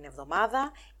έντονο αυτή την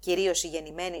εβδομάδα, κυρίως οι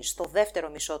γεννημένοι στο δεύτερο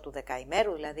μισό του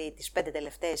δεκαημέρου, δηλαδή τις 5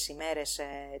 τελευταίες ημέρες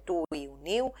του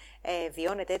Ιουνίου,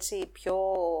 βιώνετε έτσι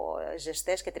πιο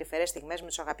ζεστές και τρυφερές στιγμές με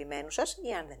τους αγαπημένους σας,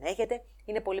 ή αν δεν έχετε,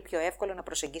 είναι πολύ πιο εύκολο να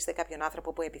προσεγγίσετε κάποιον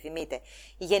άνθρωπο που επιθυμείτε.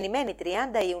 Οι γεννημένοι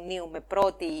 30 Ιουνίου με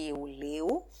 1η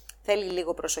Ιουλίου, θέλει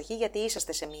λίγο προσοχή γιατί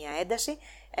είσαστε σε μία ένταση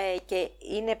και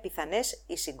είναι πιθανές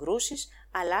οι συγκρούσεις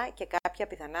αλλά και κάποια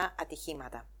πιθανά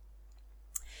ατυχήματα.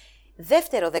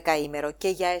 Δεύτερο δεκαήμερο και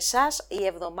για εσάς η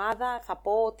εβδομάδα θα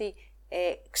πω ότι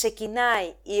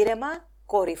ξεκινάει ήρεμα,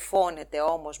 κορυφώνεται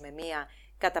όμως με μία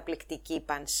καταπληκτική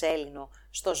πανσέλινο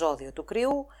στο ζώδιο του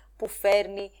Κρυού που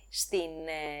φέρνει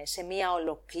σε μία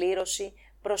ολοκλήρωση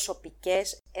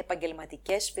προσωπικές,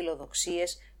 επαγγελματικές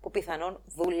φιλοδοξίες που πιθανόν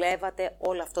δουλεύατε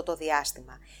όλο αυτό το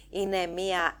διάστημα. Είναι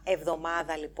μία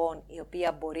εβδομάδα λοιπόν η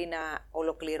οποία μπορεί να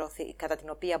ολοκληρωθεί, κατά την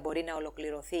οποία μπορεί να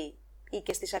ολοκληρωθεί ή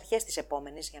και στις αρχές της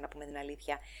επόμενης, για να πούμε την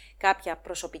αλήθεια, κάποια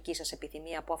προσωπική σας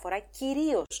επιθυμία που αφορά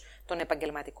κυρίως τον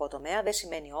επαγγελματικό τομέα. Δεν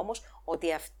σημαίνει όμως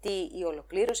ότι αυτή η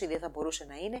ολοκλήρωση δεν θα μπορούσε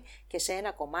να είναι και σε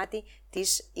ένα κομμάτι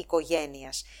της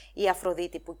οικογένειας. Η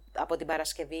Αφροδίτη που από την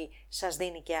Παρασκευή σας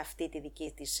δίνει και αυτή τη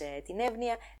δική της την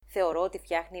εύνοια, θεωρώ ότι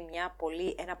φτιάχνει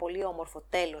ένα πολύ όμορφο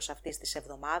τέλος αυτής της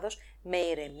εβδομάδος με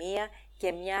ηρεμία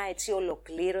και μια έτσι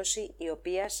ολοκλήρωση η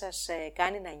οποία σας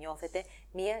κάνει να νιώθετε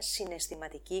μια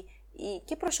συναισθηματική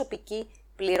και προσωπική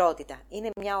πληρότητα. Είναι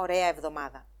μια ωραία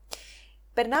εβδομάδα.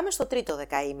 Περνάμε στο τρίτο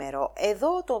δεκαήμερο.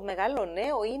 Εδώ το μεγάλο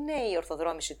νέο είναι η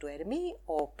ορθοδρόμηση του Ερμή,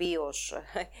 ο οποίος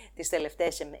τις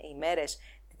τελευταίες ημέρες,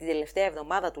 την τελευταία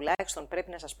εβδομάδα τουλάχιστον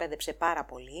πρέπει να σας πέδεψε πάρα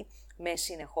πολύ, με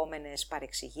συνεχόμενες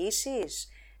παρεξηγήσεις,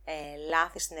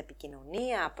 λάθη στην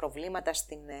επικοινωνία, προβλήματα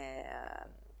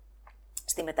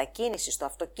στη μετακίνηση, στο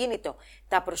αυτοκίνητο,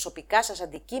 τα προσωπικά σας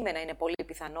αντικείμενα είναι πολύ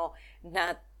πιθανό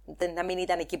να μην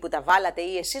ήταν εκεί που τα βάλατε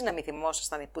ή εσείς να μην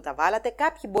θυμόσασταν που τα βάλατε.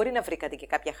 Κάποιοι μπορεί να βρήκατε και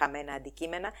κάποια χαμένα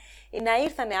αντικείμενα ή να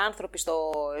ήρθανε άνθρωποι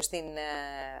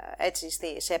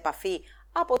σε επαφή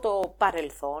από το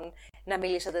παρελθόν, να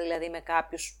μιλήσατε δηλαδή με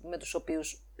κάποιους με τους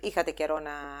οποίους είχατε καιρό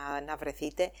να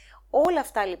βρεθείτε. Όλα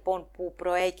αυτά λοιπόν που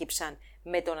προέκυψαν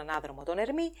με τον ανάδρομο τον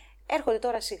Ερμή έρχονται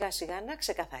τώρα σιγά σιγά να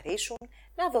ξεκαθαρίσουν,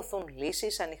 να δοθούν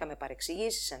λύσεις αν είχαμε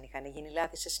παρεξηγήσεις, αν είχαν γίνει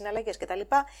λάθη σε συναλλαγές κτλ.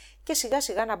 Και σιγά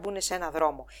σιγά να μπουν σε ένα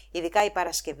δρόμο. Ειδικά η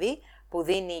Παρασκευή που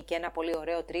δίνει και ένα πολύ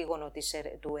ωραίο τρίγωνο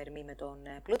του Ερμή με τον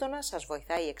Πλούτονα σας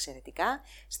βοηθάει εξαιρετικά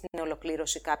στην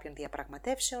ολοκλήρωση κάποιων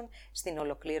διαπραγματεύσεων, στην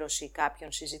ολοκλήρωση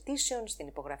κάποιων συζητήσεων, στην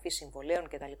υπογραφή συμβολέων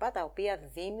κτλ. Τα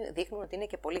οποία δείχνουν ότι είναι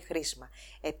και πολύ χρήσιμα.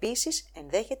 Επίσης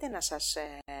ενδέχεται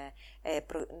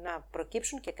να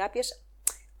προκύψουν και κάποιες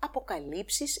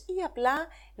αποκαλύψεις ή απλά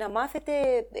να μάθετε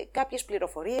κάποιες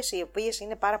πληροφορίες οι οποίες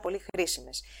είναι πάρα πολύ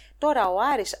χρήσιμες. Τώρα ο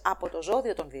Άρης από το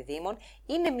ζώδιο των Διδύμων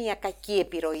είναι μια κακή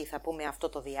επιρροή θα πούμε αυτό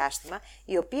το διάστημα,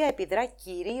 η οποία επιδρά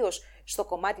κυρίως στο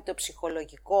κομμάτι το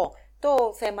ψυχολογικό,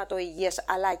 το θέμα το υγείας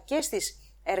αλλά και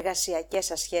στις εργασιακές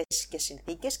σας σχέσεις και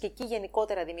συνθήκες και εκεί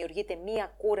γενικότερα δημιουργείται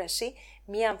μία κούραση,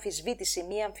 μία αμφισβήτηση,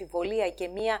 μία αμφιβολία και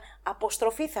μία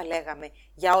αποστροφή θα λέγαμε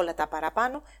για όλα τα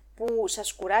παραπάνω που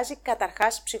σας κουράζει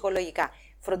καταρχάς ψυχολογικά.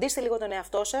 Φροντίστε λίγο τον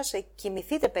εαυτό σας,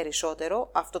 κοιμηθείτε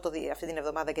περισσότερο αυτή την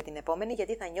εβδομάδα και την επόμενη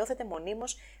γιατί θα νιώθετε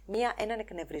μονίμως έναν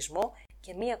εκνευρισμό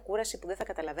και μία κούραση που δεν θα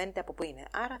καταλαβαίνετε από πού είναι.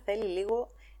 Άρα θέλει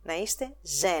λίγο να είστε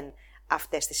ζεν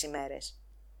αυτές τις ημέρες.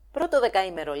 Πρώτο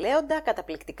δεκαήμερο Λέοντα,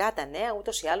 καταπληκτικά τα νέα,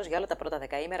 ούτως ή άλλως για όλα τα πρώτα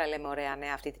δεκαήμερα λέμε ωραία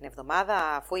νέα αυτή την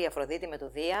εβδομάδα, αφού η Αφροδίτη με το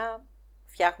Δία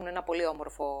φτιάχνουν ένα πολύ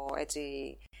όμορφο έτσι,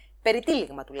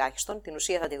 περιτύλιγμα τουλάχιστον, την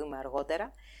ουσία θα τη δούμε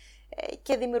αργότερα.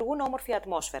 και δημιουργούν όμορφη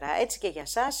ατμόσφαιρα. Έτσι και για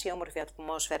σας η όμορφη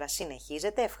ατμόσφαιρα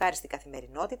συνεχίζεται, ευχάριστη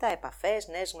καθημερινότητα, επαφές,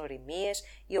 νέες γνωριμίες,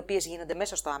 οι οποίες γίνονται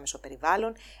μέσα στο άμεσο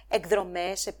περιβάλλον,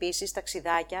 εκδρομές επίσης,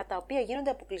 ταξιδάκια, τα οποία γίνονται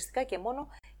αποκλειστικά και μόνο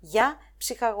για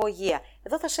ψυχαγωγία.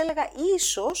 Εδώ θα σε έλεγα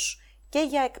ίσως και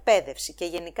για εκπαίδευση και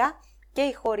γενικά και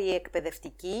οι χώροι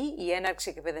εκπαιδευτικοί, η έναρξη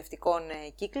εκπαιδευτικών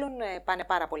κύκλων πάνε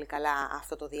πάρα πολύ καλά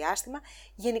αυτό το διάστημα.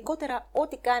 Γενικότερα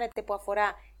ό,τι κάνετε που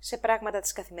αφορά σε πράγματα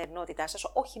της καθημερινότητάς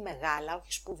σας, όχι μεγάλα,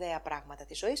 όχι σπουδαία πράγματα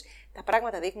της ζωής, τα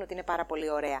πράγματα δείχνουν ότι είναι πάρα πολύ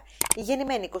ωραία. Οι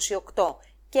γεννημένοι 28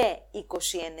 και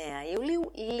 29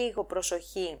 Ιουλίου, λίγο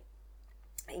προσοχή.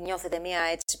 Νιώθετε μια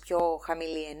έτσι πιο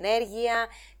χαμηλή ενέργεια,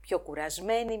 πιο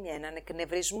κουρασμένη, έναν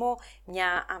εκνευρισμό,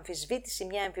 μια αμφισβήτηση,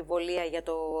 μια αμφιβολία για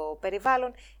το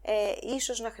περιβάλλον.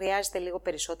 Ίσως να χρειάζεται λίγο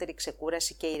περισσότερη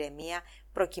ξεκούραση και ηρεμία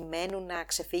προκειμένου να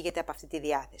ξεφύγετε από αυτή τη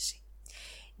διάθεση.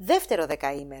 Δεύτερο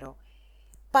δεκαήμερο.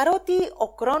 Παρότι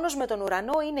ο Κρόνος με τον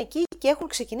ουρανό είναι εκεί και έχουν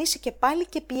ξεκινήσει και πάλι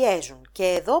και πιέζουν. Και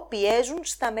εδώ πιέζουν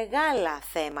στα μεγάλα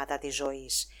θέματα της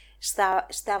ζωής,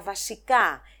 στα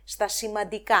βασικά, στα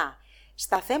σημαντικά.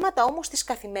 Στα θέματα όμως της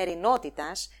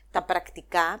καθημερινότητας, τα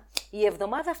πρακτικά, η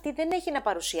εβδομάδα αυτή δεν έχει να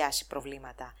παρουσιάσει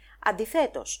προβλήματα.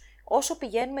 Αντιθέτως, όσο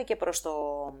πηγαίνουμε και προς το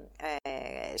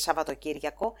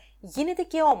Σαββατοκύριακο, γίνεται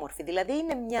και όμορφη. Δηλαδή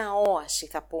είναι μια όαση,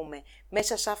 θα πούμε,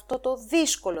 μέσα σε αυτό το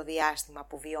δύσκολο διάστημα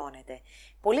που βιώνετε.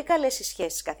 Πολύ καλές οι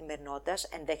σχέσεις της καθημερινότητας,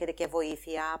 ενδέχεται και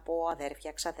βοήθεια από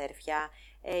αδέρφια, ξαδέρφια,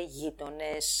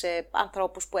 γείτονες,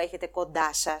 ανθρώπους που έχετε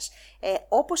κοντά σας,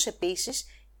 όπως επίσης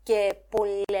και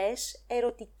πολλές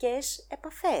ερωτικές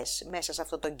επαφές μέσα σε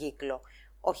αυτόν τον κύκλο.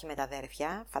 Όχι με τα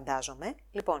αδέρφια, φαντάζομαι.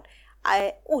 Λοιπόν,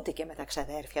 ούτε και με τα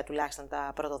ξαδέρφια, τουλάχιστον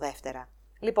τα πρωτοδεύτερα.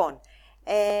 Λοιπόν,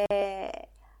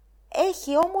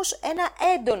 έχει όμως ένα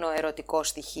έντονο ερωτικό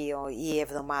στοιχείο η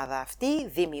εβδομάδα αυτή,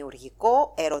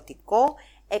 δημιουργικό, ερωτικό,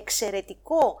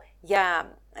 εξαιρετικό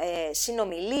για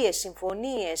συνομιλίες,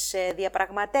 συμφωνίες,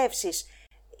 διαπραγματεύσεις,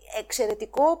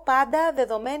 εξαιρετικό πάντα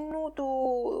δεδομένου του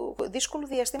δύσκολου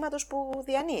διαστήματος που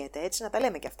διανύεται, έτσι να τα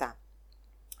λέμε και αυτά.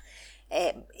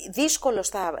 Δύσκολο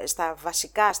στα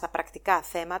βασικά, στα πρακτικά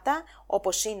θέματα,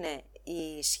 όπως είναι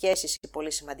οι σχέσεις, οι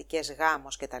πολύ σημαντικές,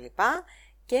 γάμος κτλ.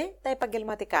 Και τα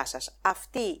επαγγελματικά σας.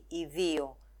 Αυτοί οι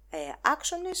δύο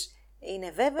άξονες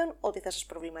είναι βέβαιο ότι θα σας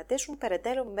προβληματίσουν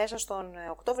περαιτέρω μέσα στον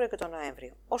Οκτώβριο και τον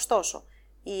Νοέμβριο. Ωστόσο,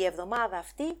 η εβδομάδα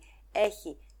αυτή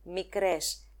έχει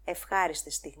μικρές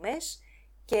ευχάριστες στιγμές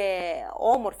και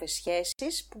όμορφες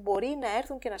σχέσεις που μπορεί να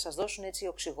έρθουν και να σας δώσουν έτσι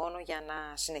οξυγόνο για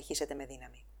να συνεχίσετε με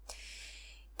δύναμη.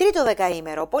 Τρίτο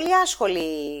δεκαήμερο, πολύ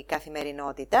άσχολη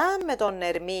καθημερινότητα, με τον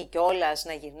Ερμή κιόλας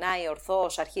να γυρνάει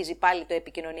ορθώς, αρχίζει πάλι το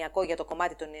επικοινωνιακό για το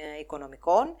κομμάτι των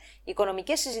οικονομικών. Οι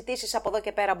οικονομικές συζητήσεις από εδώ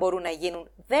και πέρα μπορούν να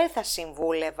γίνουν, δεν θα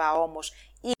συμβούλευα όμως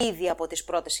ήδη από τις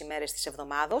πρώτες ημέρες της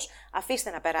εβδομάδος. Αφήστε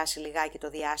να περάσει λιγάκι το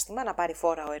διάστημα, να πάρει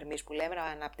φόρα ο Ερμής που λέμε, να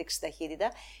αναπτύξει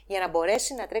ταχύτητα, για να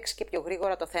μπορέσει να τρέξει και πιο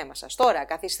γρήγορα το θέμα σας. Τώρα,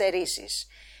 καθυστερήσεις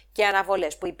και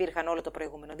αναβολές που υπήρχαν όλο το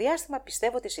προηγούμενο διάστημα,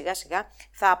 πιστεύω ότι σιγά σιγά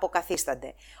θα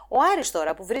αποκαθίστανται. Ο Άρης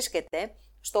τώρα που βρίσκεται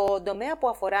στον τομέα που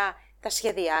αφορά τα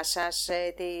σχέδιά σας,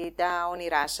 τα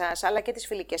όνειρά σας, αλλά και τις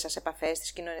φιλικές σας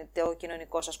επαφές, το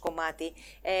κοινωνικό σας κομμάτι,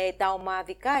 τα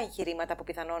ομαδικά εγχειρήματα που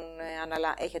πιθανόν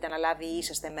έχετε αναλάβει ή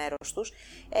είσαστε μέρος τους,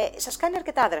 σας κάνει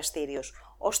αρκετά δραστήριος.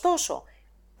 Ωστόσο,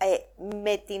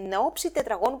 με την όψη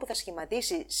τετραγώνου που θα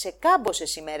σχηματίσει σε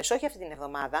κάμποσες ημέρες, όχι αυτή την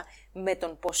εβδομάδα, με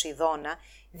τον Ποσειδώνα,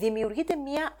 δημιουργείται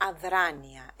μια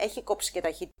αδράνεια. Έχει κόψει και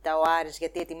ταχύτητα ο Άρης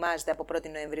γιατί ετοιμάζεται από 1η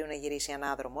Νοεμβρίου να γυρίσει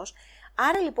ανάδρομος.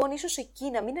 Άρα λοιπόν ίσως εκεί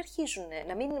να μην αρχίζουν,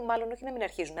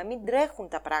 να μην τρέχουν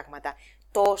τα πράγματα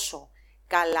τόσο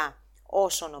καλά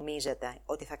όσο νομίζετε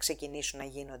ότι θα ξεκινήσουν να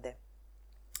γίνονται.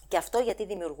 Και αυτό γιατί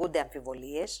δημιουργούνται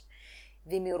αμφιβολίες,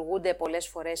 δημιουργούνται πολλές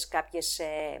φορές κάποιες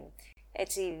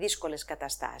έτσι δύσκολες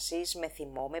καταστάσεις, με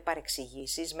θυμό, με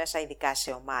παρεξηγήσεις, μέσα ειδικά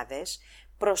σε ομάδες.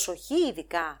 Προσοχή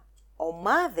ειδικά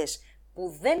ομάδες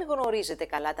που δεν γνωρίζετε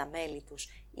καλά τα μέλη τους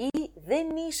ή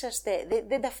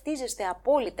δεν ταυτίζεστε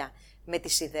απόλυτα με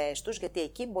τις ιδέες τους, γιατί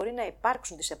εκεί μπορεί να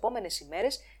υπάρξουν τις επόμενες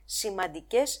ημέρες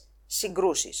σημαντικές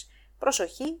συγκρούσεις.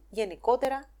 Προσοχή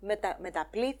γενικότερα με τα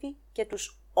πλήθη και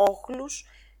τους όχλους.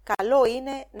 Καλό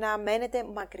είναι να μένετε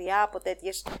μακριά από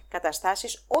τέτοιες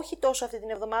καταστάσεις, όχι τόσο αυτή την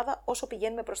εβδομάδα όσο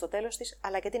πηγαίνουμε προς το τέλος της,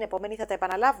 αλλά και την επόμενη θα τα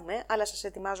επαναλάβουμε, αλλά σας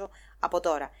ετοιμάζω από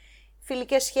τώρα.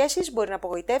 Φιλικές σχέσεις μπορεί να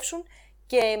απογοητεύσουν,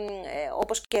 και,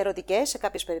 όπως και ερωτικές σε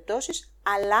κάποιες περιπτώσεις,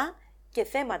 αλλά και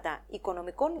θέματα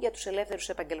οικονομικών για τους ελεύθερους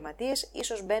επαγγελματίες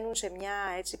ίσως μπαίνουν σε μια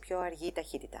έτσι πιο αργή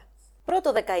ταχύτητα.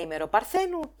 Πρώτο δεκαήμερο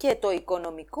Παρθένου και το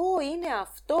οικονομικό είναι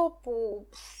αυτό που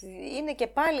είναι και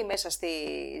πάλι μέσα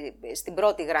στην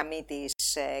πρώτη γραμμή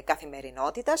της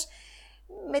καθημερινότητας.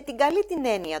 με την καλή την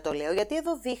έννοια το λέω, γιατί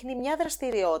εδώ δείχνει μια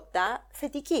δραστηριότητα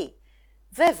θετική.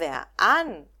 Βέβαια,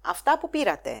 αν αυτά που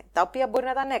πήρατε, τα οποία μπορεί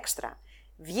να ήταν έξτρα,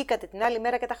 βγήκατε την άλλη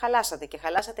μέρα και τα χαλάσατε και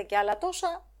χαλάσατε και άλλα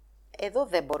τόσα, εδώ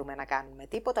δεν μπορούμε να κάνουμε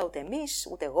τίποτα, ούτε εμείς,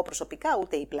 ούτε εγώ προσωπικά,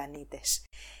 ούτε οι πλανήτες.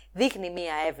 Δείχνει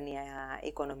μία εύνοια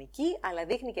οικονομική, αλλά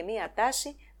δείχνει και μία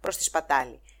τάση προς τη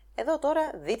σπατάλη. Εδώ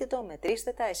τώρα δείτε το,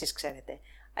 μετρήστε τα, εσείς ξέρετε.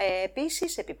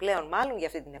 Επίσης, επιπλέον μάλλον για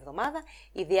αυτή την εβδομάδα,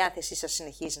 η διάθεσή σας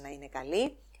συνεχίζει να είναι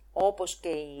καλή, όπως και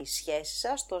οι σχέσεις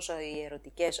σας, τόσο οι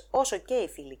ερωτικές όσο και οι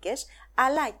φιλικές,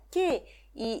 αλλά και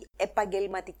οι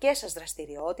επαγγελματικές σας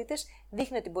δραστηριότητες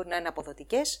δείχνει ότι μπορεί να είναι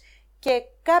αποδοτικές και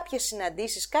κάποιες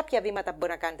συναντήσεις, κάποια βήματα που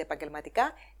μπορεί να κάνετε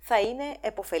επαγγελματικά θα είναι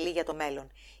επωφελή για το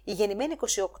μέλλον. Η γεννημένη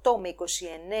 28 με 29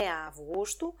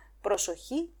 Αυγούστου,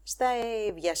 προσοχή στα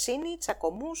βιασύνη,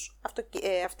 τσακωμούς,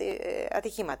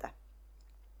 ατυχήματα.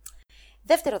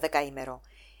 Δεύτερο δεκαήμερο.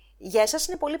 Για εσάς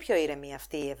είναι πολύ πιο ήρεμη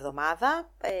αυτή η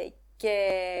εβδομάδα και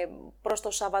προς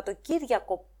το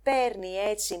Σαββατοκύριακο παίρνει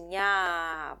έτσι μια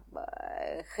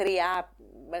χρειά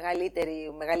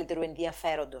μεγαλύτερου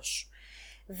ενδιαφέροντος.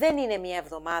 Δεν είναι μια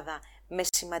εβδομάδα με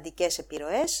σημαντικές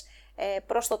επιρροές.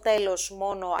 Προς το τέλος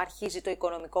μόνο αρχίζει το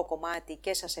οικονομικό κομμάτι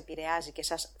και σας επηρεάζει και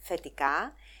σας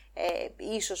θετικά.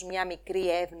 Ίσως μια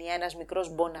μικρή εύνοια, ένας μικρός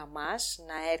μποναμάς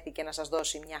να έρθει και να σας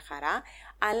δώσει μια χαρά,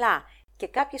 αλλά και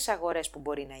κάποιες αγορές που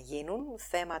μπορεί να γίνουν,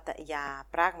 θέματα για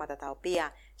πράγματα τα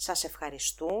οποία σας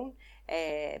ευχαριστούν,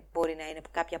 μπορεί να είναι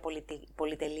κάποια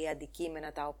πολυτελή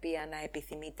αντικείμενα τα οποία να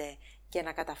επιθυμείτε και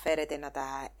να καταφέρετε να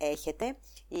τα έχετε.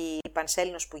 Η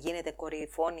πανσέλινος που γίνεται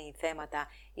κορυφώνει θέματα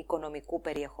οικονομικού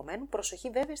περιεχομένου, προσοχή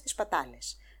βέβαια στις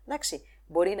σπατάλες. Εντάξει,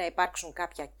 μπορεί να υπάρξουν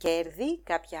κάποια κέρδη,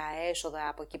 κάποια έσοδα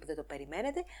από εκεί που δεν το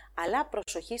περιμένετε, αλλά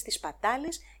προσοχή στις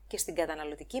σπατάλες και στην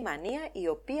καταναλωτική μανία, η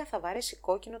οποία θα βαρέσει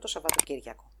κόκκινο το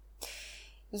Σαββατοκύριακο.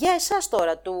 Για εσάς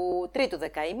τώρα του τρίτου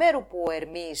δεκαημέρου που ο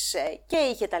Ερμής και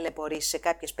είχε ταλαιπωρήσει σε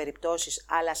κάποιες περιπτώσεις,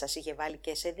 αλλά σας είχε βάλει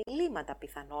και σε διλήμματα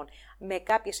πιθανόν με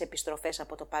κάποιες επιστροφές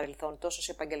από το παρελθόν τόσο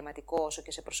σε επαγγελματικό όσο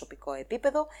και σε προσωπικό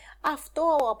επίπεδο,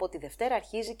 αυτό από τη Δευτέρα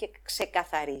αρχίζει και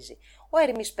ξεκαθαρίζει. Ο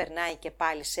Ερμής περνάει και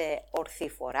πάλι σε ορθή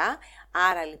φορά,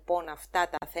 άρα λοιπόν αυτά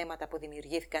τα θέματα που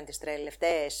δημιουργήθηκαν τις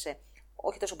τελευταίες,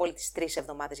 όχι τόσο πολύ τις 3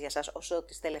 εβδομάδες για σας, όσο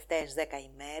τις τελευταίες 10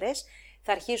 ημέρες,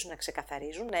 θα αρχίσουν να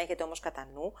ξεκαθαρίζουν, να έχετε όμως κατά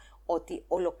νου ότι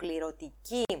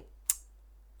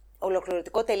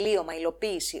ολοκληρωτικό τελείωμα,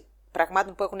 υλοποίηση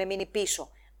πραγμάτων που έχουν μείνει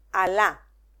πίσω, αλλά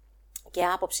και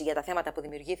άποψη για τα θέματα που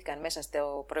δημιουργήθηκαν μέσα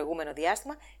στο προηγούμενο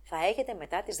διάστημα, θα έχετε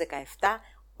μετά τις 17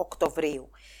 Οκτωβρίου.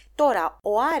 Τώρα,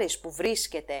 ο Άρης που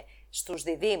βρίσκεται στους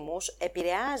διδύμους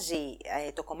επηρεάζει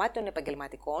το κομμάτι των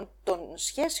επαγγελματικών, των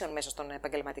σχέσεων μέσα στον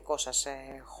επαγγελματικό σας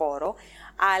χώρο,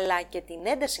 αλλά και την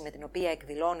ένταση με την οποία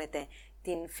εκδηλώνετε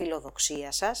την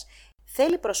φιλοδοξία σας.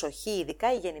 Θέλει προσοχή,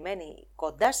 ειδικά η γεννημένη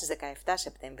κοντά στις 17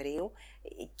 Σεπτεμβρίου,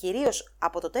 κυρίως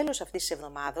από το τέλος αυτής της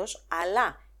εβδομάδος,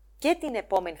 αλλά και την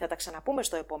επόμενη, θα τα ξαναπούμε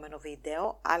στο επόμενο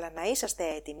βίντεο, αλλά να είσαστε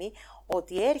έτοιμοι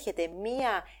ότι έρχεται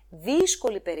μία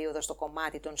δύσκολη περίοδο στο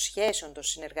κομμάτι των σχέσεων, των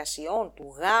συνεργασιών,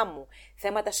 του γάμου,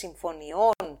 θέματα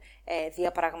συμφωνιών,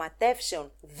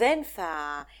 διαπραγματεύσεων, δεν θα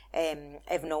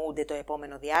ευνοούνται το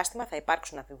επόμενο διάστημα, θα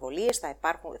υπάρξουν αμφιβολίες,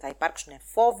 θα υπάρξουν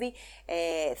φόβοι,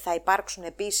 θα υπάρξουν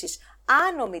επίσης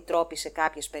άνομοι τρόποι σε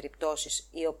κάποιες περιπτώσεις,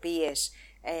 οι οποίες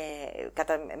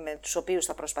με τους οποίους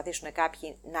θα προσπαθήσουν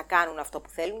κάποιοι να κάνουν αυτό που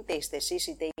θέλουν, είτε είστε εσείς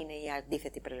είτε είναι η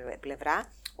αντίθετη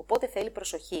πλευρά, οπότε θέλει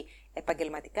προσοχή.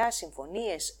 Επαγγελματικά,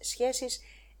 συμφωνίες, σχέσεις,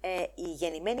 οι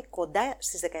γεννημένοι κοντά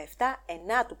στις 17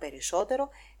 ενάτου περισσότερο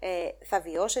θα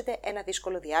βιώσετε ένα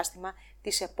δύσκολο διάστημα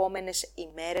τις επόμενες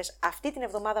ημέρες, αυτή την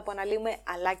εβδομάδα που αναλύουμε,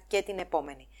 αλλά και την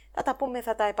επόμενη. Θα τα πούμε,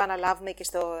 θα τα επαναλάβουμε και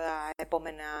στις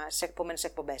επόμενες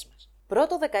εκπομπές μας.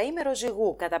 Πρώτο δεκαήμερο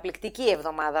Ζυγού, καταπληκτική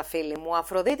εβδομάδα φίλοι μου,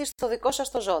 Αφροδίτη στο δικό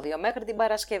σας το ζώδιο μέχρι την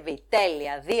Παρασκευή,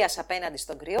 τέλεια, Δίας απέναντι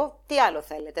στον Κρυό, τι άλλο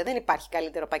θέλετε, δεν υπάρχει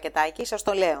καλύτερο πακετάκι, σας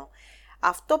το λέω.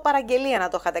 Αυτό παραγγελία να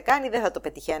το είχατε κάνει δεν θα το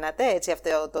πετυχαίνατε, έτσι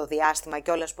αυτό το διάστημα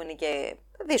κιόλας που είναι και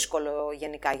δύσκολο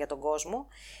γενικά για τον κόσμο.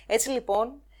 Έτσι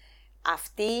λοιπόν,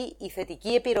 αυτή η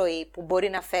θετική επιρροή που μπορεί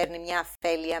να φέρνει μια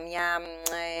αφέλεια, μια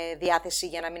διάθεση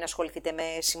για να μην ασχοληθείτε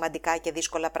με σημαντικά και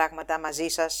δύσκολα πράγματα μαζί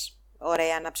σας,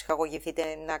 ωραία να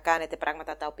ψυχαγωγηθείτε, να κάνετε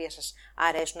πράγματα τα οποία σας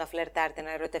αρέσουν, να φλερτάρετε,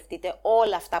 να ερωτευτείτε,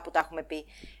 όλα αυτά που τα έχουμε πει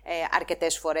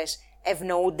αρκετές φορές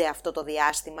ευνοούνται αυτό το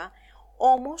διάστημα,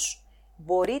 όμως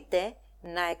μπορείτε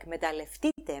να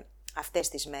εκμεταλλευτείτε αυτές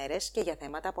τις μέρες και για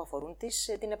θέματα που αφορούν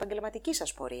την επαγγελματική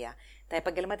σας πορεία, τα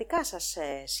επαγγελματικά σας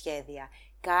σχέδια,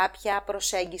 κάποια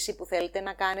προσέγγιση που θέλετε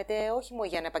να κάνετε όχι μόνο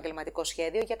για ένα επαγγελματικό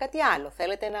σχέδιο, για κάτι άλλο.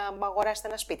 Θέλετε να αγοράσετε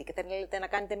ένα σπίτι και θέλετε να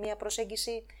κάνετε μια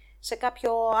προσέγγιση σε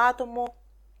κάποιο άτομο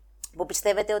που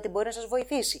πιστεύετε ότι μπορεί να σας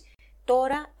βοηθήσει.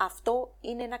 Τώρα αυτό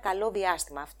είναι ένα καλό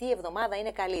διάστημα. Αυτή η εβδομάδα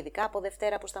είναι καλή, ειδικά από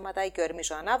Δευτέρα που σταματάει και ο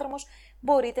Ερμής ο Ανάδρομος,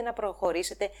 μπορείτε να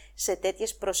προχωρήσετε σε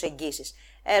τέτοιες προσεγγίσεις.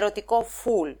 Ερωτικό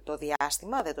full το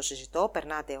διάστημα, δεν το συζητώ,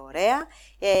 περνάτε ωραία.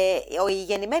 Οι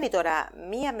γεννημένοι τώρα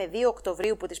 1 με 2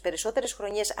 Οκτωβρίου που τις περισσότερες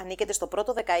χρονιές ανήκετε στο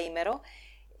πρώτο δεκαήμερο,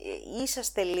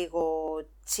 είσαστε λίγο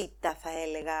τσίτα θα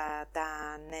έλεγα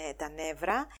τα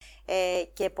νεύρα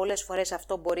και πολλές φορές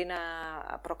αυτό μπορεί να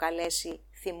προκαλέσει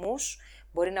θυμούς,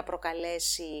 μπορεί να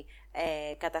προκαλέσει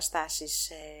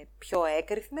καταστάσεις πιο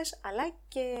έκρηθμες αλλά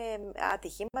και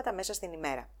ατυχήματα μέσα στην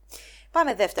ημέρα.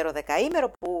 Πάμε δεύτερο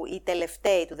δεκαήμερο που οι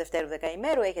τελευταίοι του δευτέρου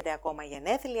δεκαήμερου έχετε ακόμα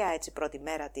γενέθλια, έτσι πρώτη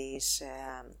μέρα της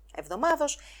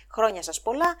εβδομάδος. Χρόνια σας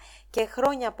πολλά και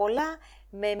χρόνια πολλά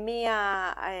με μια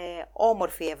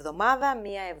όμορφη εβδομάδα,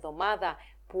 μια εβδομάδα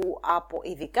που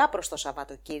ειδικά προς το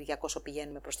Σαββατοκύριακο, όσο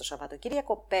πηγαίνουμε προς το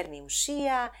Σαββατοκύριακο, παίρνει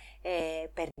ουσία,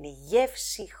 παίρνει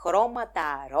γεύση,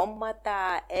 χρώματα,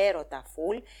 αρώματα, έρωτα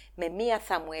φουλ, με μία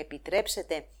θα μου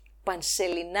επιτρέψετε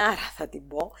πανσελινάρα θα την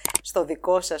πω, στο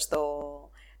δικό σας το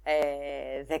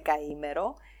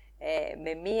δεκαήμερο,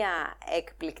 με μία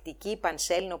εκπληκτική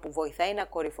πανσέλινο που βοηθάει να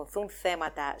κορυφωθούν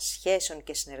θέματα σχέσεων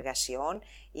και συνεργασιών,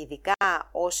 ειδικά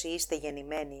όσοι είστε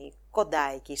γεννημένοι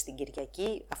κοντά εκεί στην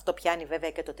Κυριακή, αυτό πιάνει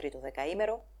βέβαια και το τρίτο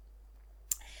δεκαήμερο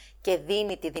και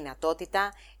δίνει τη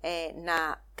δυνατότητα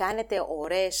να κάνετε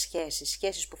ωραίες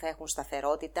σχέσεις που θα έχουν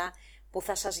σταθερότητα, που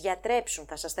θα σας γιατρέψουν,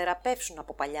 θα σας θεραπεύσουν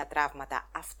από παλιά τραύματα.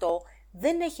 Αυτό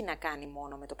δεν έχει να κάνει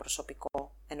μόνο με το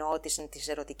προσωπικό, εννοώ τις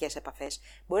ερωτικές επαφές.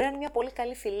 Μπορεί να είναι μια πολύ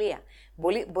καλή φιλία.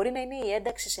 Μπορεί να είναι η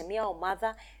ένταξη σε μια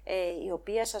ομάδα η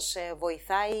οποία σας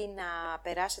βοηθάει να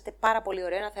περάσετε πάρα πολύ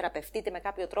ωραία, να θεραπευτείτε με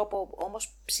κάποιο τρόπο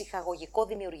όμως ψυχαγωγικό,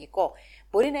 δημιουργικό.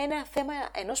 Μπορεί να είναι ένα θέμα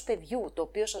ενός παιδιού το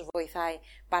οποίο σας βοηθάει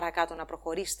παρακάτω να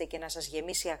προχωρήσετε και να σας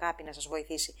γεμίσει αγάπη, να σας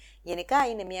βοηθήσει. Γενικά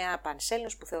είναι μια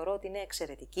πανσέλινος που θεωρώ ότι είναι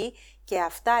εξαιρετική και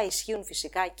αυτά ισχύουν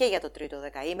φυσικά και για το τρίτο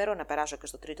δεκαήμερο, να περάσω και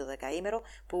στο τρίτο δεκαήμερο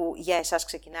που για εσάς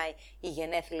ξεκινάει η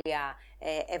γενέθλια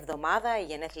εβδομάδα, η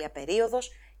γενέθλια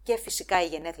περίοδος και φυσικά η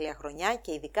γενέθλια χρονιά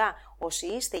και ειδικά όσοι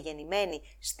είστε γεννημένοι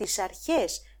στις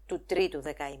αρχές του τρίτου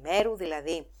δεκαημέρου,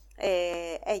 δηλαδή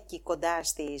εκεί κοντά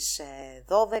στις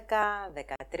 12,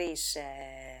 13,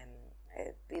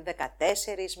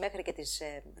 14 μέχρι και τις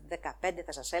 15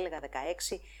 θα σας έλεγα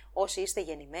 16, όσοι είστε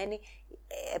γεννημένοι,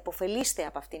 επωφελήστε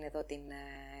από αυτήν εδώ την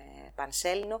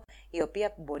πανσέλινο, η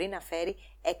οποία μπορεί να φέρει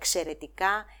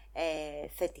εξαιρετικά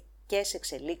θετικές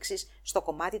εξελίξεις στο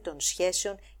κομμάτι των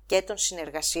σχέσεων και των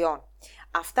συνεργασιών.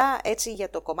 Αυτά έτσι για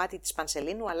το κομμάτι της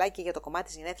πανσελίνου αλλά και για το κομμάτι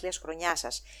της γενέθλιας χρονιάς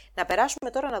σας. Να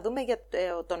περάσουμε τώρα να δούμε για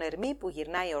τον Ερμή που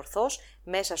γυρνάει ορθώς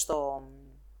μέσα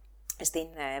στην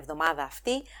εβδομάδα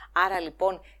αυτή. Άρα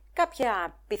λοιπόν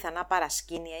κάποια πιθανά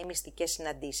παρασκήνια ή μυστικές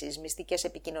συναντήσεις, μυστικές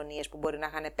επικοινωνίες που μπορεί να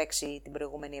είχαν παίξει την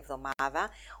προηγούμενη εβδομάδα.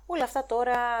 Όλα αυτά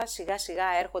τώρα σιγά σιγά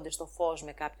έρχονται στο φως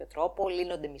με κάποιο τρόπο,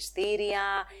 λύνονται μυστήρια,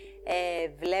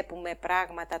 βλέπουμε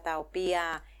πράγματα τα οποία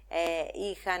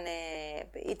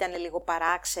ήταν λίγο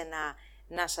παράξενα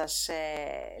να σας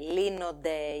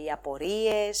λύνονται οι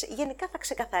απορίες. Γενικά θα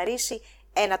ξεκαθαρίσει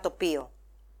ένα τοπίο.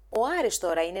 Ο Άρης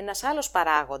τώρα είναι ένας άλλος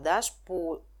παράγοντας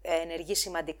που ενεργεί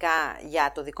σημαντικά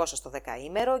για το δικό σας το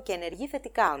δεκαήμερο και ενεργεί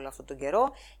θετικά όλο αυτόν τον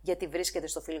καιρό γιατί βρίσκεται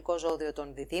στο φιλικό ζώδιο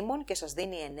των διδύμων και σας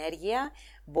δίνει ενέργεια.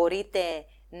 Μπορείτε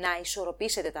να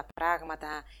ισορροπήσετε τα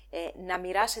πράγματα, να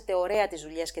μοιράσετε ωραία τις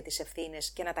δουλειές και τις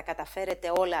ευθύνες και να τα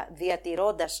καταφέρετε όλα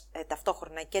διατηρώντας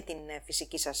ταυτόχρονα και την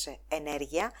φυσική σας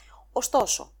ενέργεια.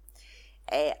 Ωστόσο,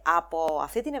 από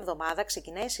αυτή την εβδομάδα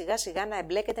ξεκινάει σιγά σιγά να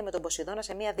εμπλέκεται με τον Ποσειδώνα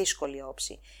σε μια δύσκολη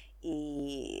όψη.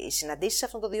 Οι συναντήσεις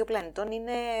αυτών των δύο πλανητών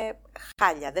είναι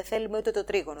χάλια, δεν θέλουμε ούτε το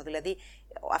τρίγωνο, δηλαδή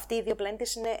αυτοί οι δύο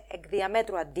πλανήτες είναι εκ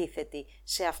διαμέτρου αντίθετοι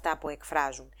σε αυτά που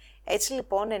εκφράζουν. Έτσι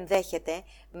λοιπόν ενδέχεται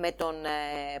με τον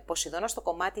Ποσειδώνα στο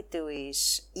κομμάτι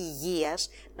της υγείας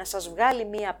να σας βγάλει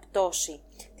μια πτώση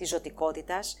της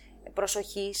ζωτικότητας,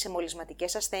 προσοχή σε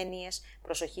μολυσματικές ασθένειες,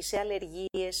 προσοχή σε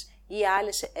αλλεργίες ή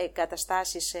άλλες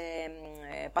καταστάσεις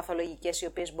παθολογικές οι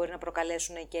οποίες μπορεί να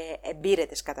προκαλέσουν και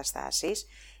εμπείρετες καταστάσεις.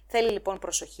 Θέλει λοιπόν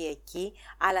προσοχή εκεί,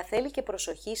 αλλά θέλει και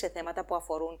προσοχή σε θέματα που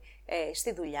αφορούν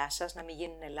στη δουλειά σας, να μην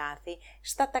γίνουν λάθη,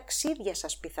 στα ταξίδια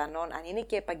σας πιθανόν, αν είναι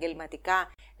και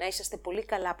επαγγελματικά, να είσαστε πολύ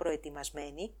καλά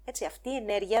προετοιμασμένοι. Έτσι, αυτή η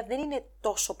ενέργεια δεν είναι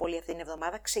τόσο πολύ αυτή την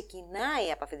εβδομάδα,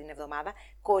 ξεκινάει από αυτή την εβδομάδα,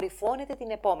 κορυφώνεται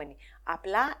την επόμενη.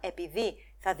 Απλά επειδή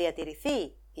θα διατηρηθεί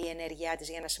η ενέργειά της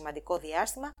για ένα σημαντικό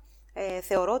διάστημα,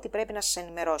 θεωρώ ότι πρέπει να σας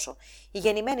ενημερώσω. Οι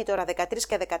γεννημένοι τώρα 13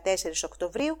 και 14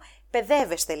 Οκτωβρίου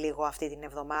παιδεύεστε λίγο αυτή την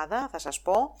εβδομάδα, θα σας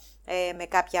πω, με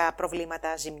κάποια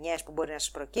προβλήματα, ζημιές που μπορεί να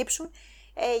σας προκύψουν.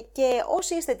 Και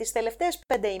όσοι είστε τις τελευταίες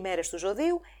 5 ημέρες του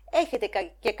ζωδίου, έχετε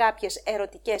και κάποιες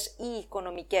ερωτικές ή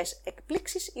οικονομικές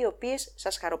εκπλήξεις οι οποίες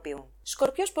σας χαροποιούν.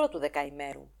 Σκορπιός πρώτου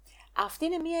δεκαημέρου. Αυτή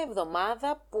είναι μια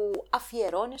εβδομάδα που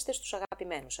αφιερώνεστε στους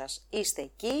αγαπημένους σας. Είστε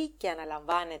εκεί και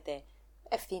αναλαμβάνετε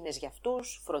ευθύνες για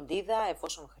αυτούς, φροντίδα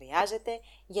εφόσον χρειάζεται.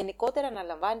 Γενικότερα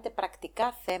αναλαμβάνετε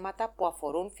πρακτικά θέματα που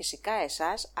αφορούν φυσικά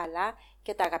εσάς, αλλά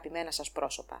και τα αγαπημένα σας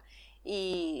πρόσωπα.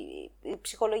 Η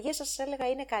ψυχολογία σας έλεγα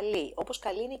είναι καλή, όπως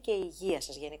καλή είναι και η υγεία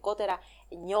σας. Γενικότερα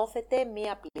νιώθετε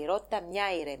μια πληρότητα,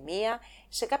 μια ηρεμία.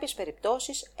 Σε κάποιες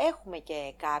περιπτώσεις έχουμε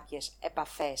και κάποιες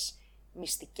επαφές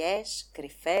μυστικές,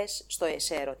 κρυφές,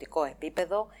 σε ερωτικό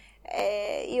επίπεδο,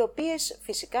 οι οποίες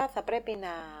φυσικά θα πρέπει να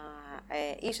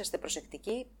είσαστε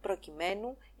προσεκτικοί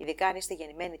προκειμένου, ειδικά αν είστε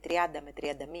γεννημένοι 30 με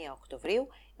 31 Οκτωβρίου,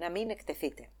 να μην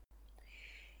εκτεθείτε.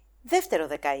 Δεύτερο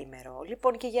δεκαήμερο.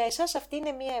 Λοιπόν, και για εσάς αυτή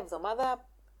είναι μια εβδομάδα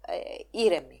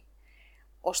ήρεμη.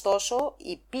 Ωστόσο,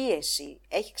 η πίεση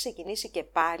έχει ξεκινήσει και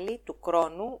πάλι του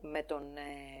χρόνου με τον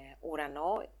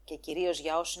ουρανό και κυρίως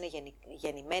για όσους είναι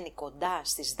γεννημένοι κοντά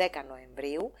στις 10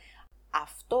 Νοεμβρίου.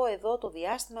 Αυτό εδώ το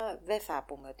διάστημα δεν θα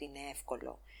πούμε ότι είναι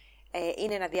εύκολο.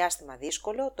 Είναι ένα διάστημα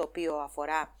δύσκολο, το οποίο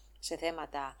αφορά σε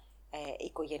θέματα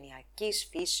οικογενειακής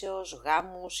φύσεως,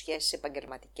 γάμους, σχέσεις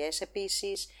επαγγελματικές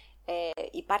επίσης.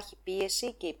 Υπάρχει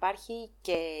πίεση και υπάρχει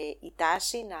και η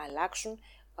τάση να αλλάξουν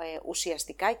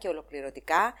ουσιαστικά και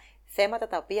ολοκληρωτικά θέματα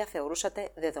τα οποία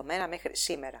θεωρούσατε δεδομένα μέχρι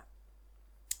σήμερα.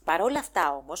 Παρ' όλα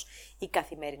αυτά όμως, η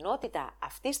καθημερινότητα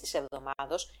αυτής της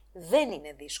εβδομάδος δεν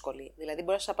είναι δύσκολη. Δηλαδή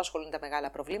μπορεί να σας απασχολούν τα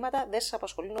μεγάλα προβλήματα, δεν σας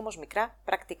απασχολούν όμως μικρά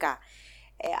πρακτικά.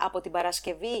 Από την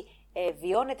Παρασκευή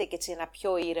βιώνετε και έτσι ένα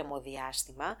πιο ήρεμο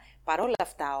διάστημα. Παρ' όλα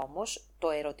αυτά όμως, το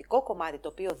ερωτικό κομμάτι το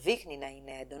οποίο δείχνει να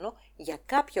είναι έντονο, για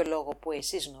κάποιο λόγο που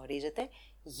εσείς γνωρίζετε,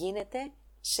 γίνεται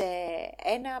σε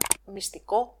ένα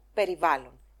μυστικό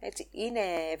περιβάλλον. Έτσι, είναι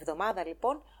εβδομάδα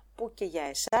λοιπόν που και για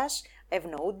εσάς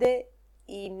ευνοούνται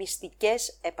οι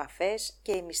μυστικές επαφές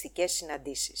και οι μυστικές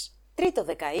συναντήσεις. Τρίτο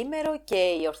δεκαήμερο και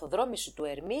η ορθοδρόμηση του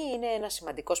Ερμή είναι ένα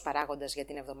σημαντικός παράγοντας για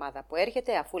την εβδομάδα που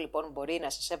έρχεται, αφού λοιπόν μπορεί να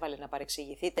σας έβαλε να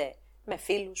παρεξηγηθείτε με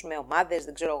φίλους, με ομάδες,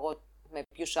 δεν ξέρω εγώ με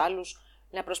ποιους άλλους,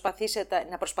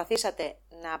 να προσπαθήσατε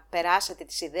να περάσετε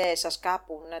τις ιδέες σας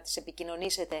κάπου, να τις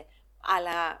επικοινωνήσετε,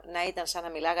 αλλά να ήταν σαν να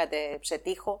μιλάγατε σε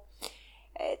τοίχο.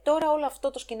 Τώρα όλο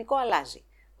αυτό το σκηνικό αλλάζει.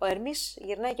 Ο Ερμής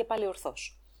γυρνάει και πάλι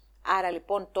ορθός. Άρα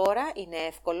λοιπόν τώρα είναι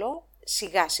εύκολο,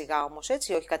 σιγά σιγά όμως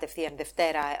έτσι, όχι κατευθείαν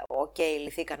Δευτέρα,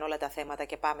 λυθήκαν όλα τα θέματα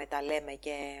και πάμε τα λέμε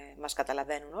και μας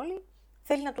καταλαβαίνουν όλοι.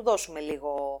 Θέλει να του δώσουμε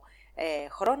λίγο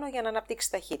χρόνο για να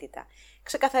αναπτύξει ταχύτητα.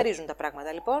 Ξεκαθαρίζουν τα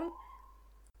πράγματα λοιπόν,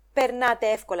 περνάτε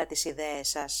εύκολα τις ιδέες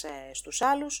σας στους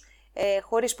άλλους,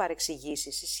 χωρίς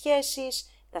παρεξηγήσεις στις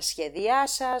σχέσεις, τα σχέδιά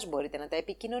σας, μπορείτε να τα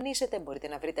επικοινωνήσετε, μπορείτε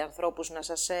να βρείτε ανθρώπους να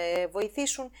σας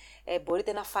βοηθήσουν,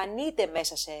 μπορείτε να φανείτε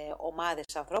μέσα σε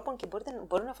ομάδες ανθρώπων και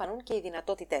μπορούν να φανούν και οι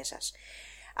δυνατότητές σας.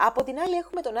 Από την άλλη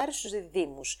έχουμε τον Άρη στους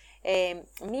Διδύμους.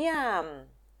 Μία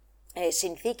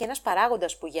συνθήκη, ένας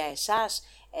παράγοντας που για εσάς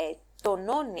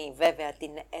τονώνει βέβαια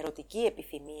την ερωτική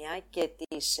επιθυμία και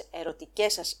τις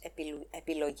ερωτικές σας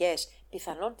επιλογές,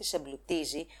 πιθανόν τις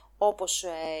εμπλουτίζει, όπως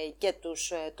και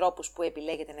τους τρόπους που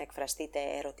επιλέγετε να εκφραστείτε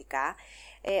ερωτικά.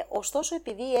 Ωστόσο,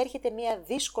 επειδή έρχεται μια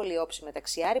δύσκολη όψη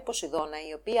μεταξύ Άρη Ποσειδώνα,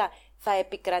 η οποία θα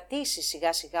επικρατήσει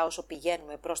σιγά σιγά όσο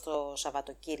πηγαίνουμε προς το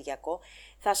Σαββατοκύριακο,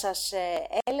 θα σας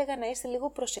έλεγα να είστε λίγο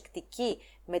προσεκτικοί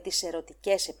με τις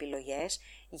ερωτικές επιλογές,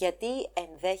 γιατί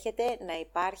ενδέχεται να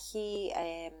υπάρχει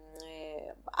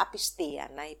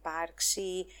απιστία, να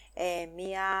υπάρξει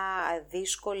μια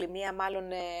δύσκολη, μια μάλλον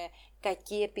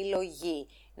κακή επιλογή,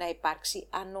 να υπάρξει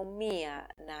ανομία,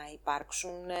 να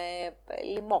υπάρξουν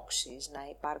λοιμώξεις, να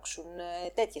υπάρξουν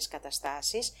τέτοιες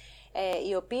καταστάσεις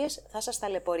οι οποίες θα σας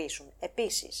ταλαιπωρήσουν.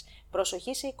 Επίσης,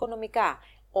 προσοχή σε οικονομικά,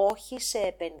 όχι σε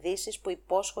επενδύσεις που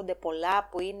υπόσχονται πολλά,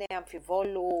 που είναι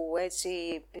αμφιβόλου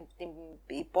έτσι,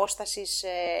 υπόστασης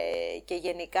και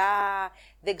γενικά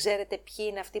δεν ξέρετε ποιοι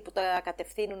είναι αυτοί που τα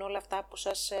κατευθύνουν όλα αυτά που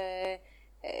σας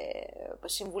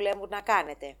συμβουλεύουν να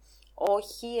κάνετε.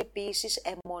 Όχι επίσης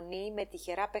αιμονή με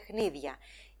τυχερά παιχνίδια.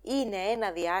 Είναι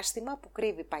ένα διάστημα που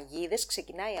κρύβει παγίδες,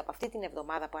 ξεκινάει από αυτή την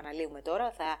εβδομάδα που αναλύουμε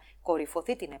τώρα, θα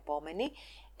κορυφωθεί την επόμενη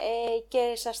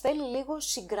και σας θέλει λίγο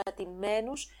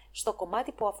συγκρατημένους στο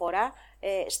κομμάτι που αφορά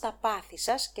στα πάθη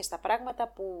σας και στα πράγματα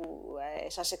που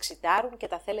σας εξητάρουν και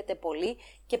τα θέλετε πολύ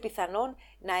και πιθανόν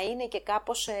να είναι και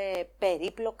κάπως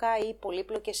περίπλοκα ή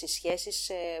πολύπλοκες οι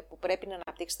σχέσεις που πρέπει να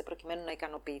αναπτύξετε προκειμένου να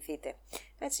ικανοποιηθείτε.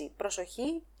 Έτσι,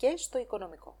 προσοχή και στο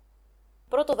οικονομικό.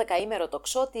 Πρώτο δεκαήμερο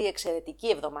τοξότη, εξαιρετική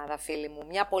εβδομάδα φίλοι μου,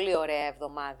 μια πολύ ωραία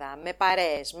εβδομάδα, με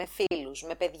παρέες, με φίλους,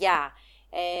 με παιδιά.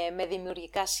 με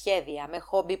δημιουργικά σχέδια, με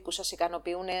χόμπι που σας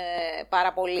ικανοποιούν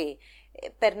πάρα πολύ.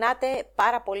 Περνάτε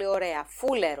πάρα πολύ ωραία,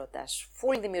 full έρωτας,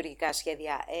 full δημιουργικά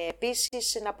σχέδια.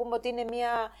 Επίσης να πούμε ότι είναι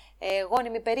μια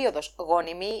γόνιμη περίοδος.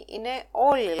 Γόνιμη είναι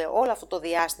όλο αυτό το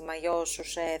διάστημα για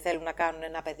όσους θέλουν να κάνουν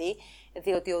ένα παιδί,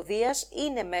 διότι ο Δίας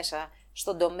είναι μέσα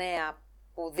στον τομέα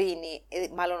που δίνει,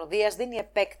 μάλλον ο Δίας δίνει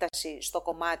επέκταση στο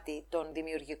κομμάτι των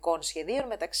δημιουργικών σχεδίων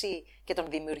και των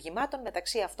δημιουργημάτων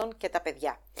μεταξύ αυτών και τα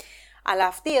παιδιά. Αλλά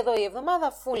αυτή εδώ η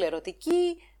εβδομάδα full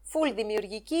ερωτική, full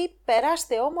δημιουργική,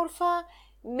 περάστε όμορφα,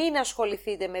 μην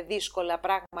ασχοληθείτε με δύσκολα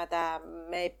πράγματα,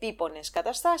 με επίπονες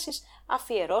καταστάσεις,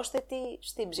 αφιερώστε τη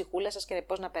στην ψυχούλα σας και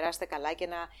πώς να περάσετε καλά και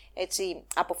να έτσι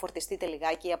αποφορτιστείτε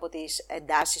λιγάκι από τις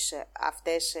εντάσεις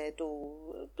αυτές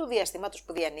του διαστήματος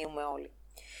που διανύουμε όλοι.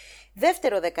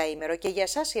 Δεύτερο δεκαήμερο, και για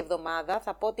εσάς η εβδομάδα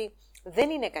θα πω ότι δεν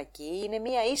είναι κακή, είναι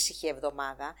μια ήσυχη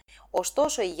εβδομάδα,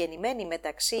 ωστόσο οι γεννημένοι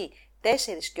μεταξύ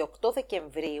 4 και 8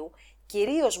 Δεκεμβρίου,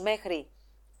 κυρίως μέχρι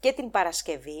και την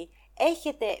Παρασκευή,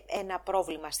 έχετε ένα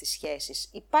πρόβλημα στις σχέσεις.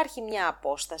 Υπάρχει μια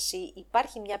απόσταση,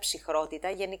 υπάρχει μια ψυχρότητα,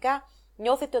 γενικά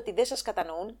νιώθετε ότι δεν σας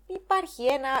κατανοούν, υπάρχει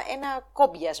ένα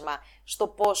κόμπιασμα στο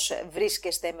πώς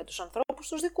βρίσκεστε με τους ανθρώπους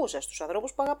τους δικούς σας, τους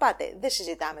ανθρώπους που αγαπάτε. Δεν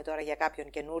συζητάμε τώρα για κάποιον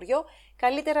καινούριο,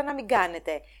 καλύτερα να μην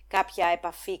κάνετε κάποια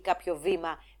επαφή, κάποιο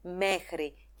βήμα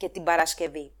μέχρι και την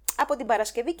Παρασκευή. Από την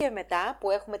Παρασκευή και μετά που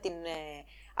έχουμε την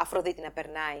Αφροδίτη να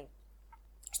περνάει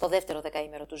στο δεύτερο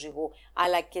δεκαήμερο του Ζυγού,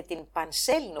 αλλά και την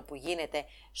Πανσέλινο που γίνεται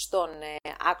στον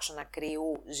άξονα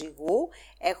Κρυού Ζυγού,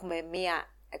 έχουμε μία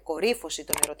κορύφωση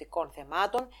των ερωτικών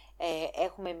θεμάτων,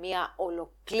 έχουμε μία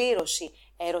ολοκλήρωση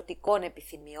ερωτικών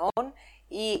επιθυμιών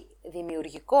ή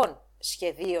δημιουργικών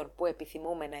σχεδίων που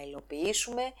επιθυμούμε να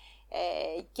υλοποιήσουμε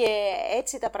και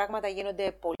έτσι τα πράγματα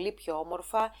γίνονται πολύ πιο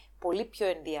όμορφα, πολύ πιο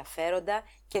ενδιαφέροντα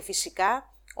και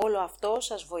φυσικά όλο αυτό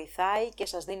σας βοηθάει και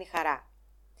σας δίνει χαρά.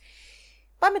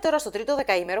 Πάμε τώρα στο τρίτο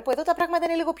δεκαήμερο που εδώ τα πράγματα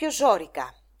είναι λίγο πιο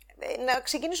ζόρικα. Να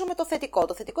ξεκινήσω με το θετικό.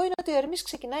 Το θετικό είναι ότι ο Ερμής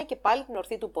ξεκινάει και πάλι την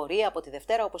ορθή του πορεία από τη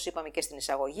Δευτέρα, όπως είπαμε και στην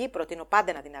εισαγωγή. Προτείνω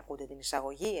πάντα να την ακούτε την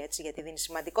εισαγωγή, έτσι, γιατί δίνει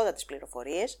σημαντικότατες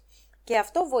πληροφορίες. Και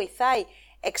αυτό βοηθάει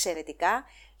εξαιρετικά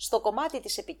στο κομμάτι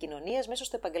της επικοινωνίας μέσα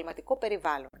στο επαγγελματικό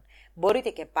περιβάλλον. Μπορείτε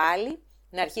και πάλι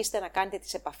να αρχίσετε να κάνετε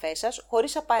τις επαφές σας,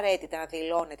 χωρίς απαραίτητα να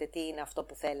δηλώνετε τι είναι αυτό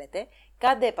που θέλετε.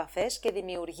 Κάντε επαφές και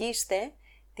δημιουργήστε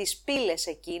τις πύλες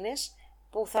εκείνες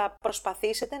που θα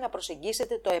προσπαθήσετε να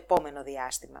προσεγγίσετε το επόμενο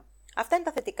διάστημα. Αυτά είναι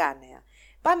τα θετικά νέα.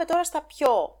 Πάμε τώρα στα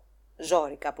πιο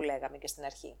ζόρικα που λέγαμε και στην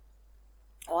αρχή.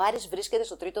 Ο Άρης βρίσκεται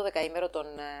στο τρίτο δεκαήμερο των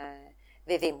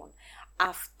Διδύμων.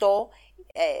 Αυτό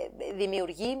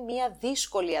δημιουργεί μια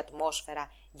δύσκολη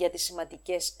ατμόσφαιρα για τις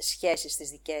σημαντικές σχέσεις τις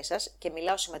δικές σας και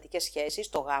μιλάω σημαντικές σχέσεις,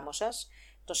 το γάμο σας,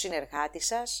 τον συνεργάτη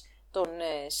σας, τον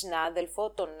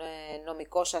συνάδελφο, τον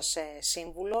νομικό σας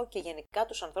σύμβουλο και γενικά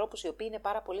τους ανθρώπους οι οποίοι είναι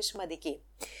πάρα πολύ σημαντικοί.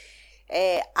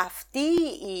 Αυτή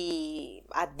η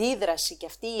αντίδραση και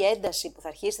αυτή η ένταση που θα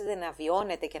αρχίσετε να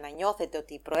βιώνετε και να νιώθετε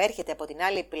ότι προέρχεται από την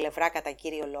άλλη πλευρά κατά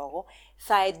κύριο λόγο,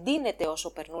 θα εντείνεται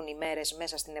όσο περνούν οι μέρες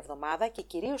μέσα στην εβδομάδα και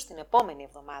κυρίως την επόμενη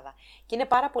εβδομάδα. Και είναι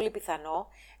πάρα πολύ πιθανό,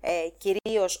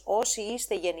 κυρίως όσοι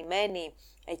είστε γεννημένοι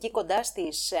εκεί κοντά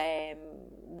στις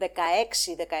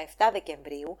 16-17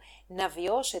 Δεκεμβρίου, να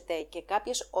βιώσετε και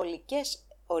κάποιες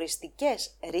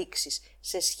οριστικές ρήξεις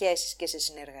σε σχέσεις και σε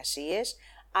συνεργασίες,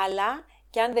 αλλά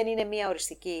και αν δεν είναι μια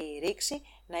οριστική ρήξη,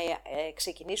 να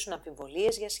ξεκινήσουν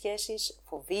αμφιβολίες για σχέσεις,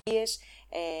 φοβίες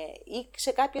ή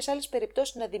σε κάποιες άλλες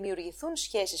περιπτώσεις να δημιουργηθούν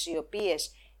σχέσεις οι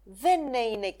οποίες δεν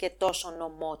είναι και τόσο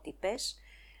νομότυπες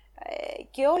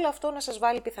και όλο αυτό να σας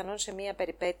βάλει πιθανόν σε μια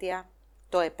περιπέτεια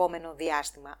το επόμενο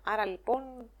διάστημα. Άρα λοιπόν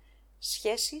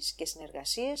σχέσεις και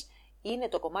συνεργασίες είναι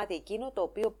το κομμάτι εκείνο το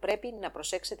οποίο πρέπει να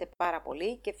προσέξετε πάρα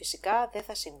πολύ και φυσικά δεν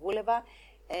θα συμβούλευα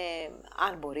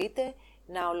αν μπορείτε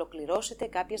να ολοκληρώσετε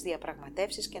κάποιες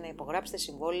διαπραγματεύσεις και να υπογράψετε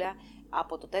συμβόλαια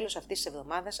από το τέλος αυτής της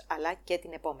εβδομάδας αλλά και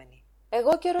την επόμενη.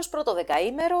 Εγώ καιρός πρώτο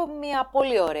δεκαήμερο, μια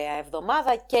πολύ ωραία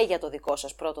εβδομάδα και για το δικό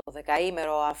σας πρώτο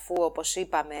δεκαήμερο, αφού όπως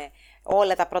είπαμε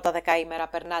όλα τα πρώτα δεκαήμερα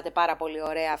περνάτε πάρα πολύ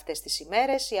ωραία αυτές τις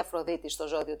ημέρες, η Αφροδίτη στο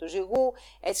ζώδιο του Ζυγού,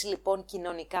 έτσι λοιπόν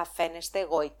κοινωνικά φαίνεστε,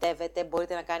 γοητεύετε,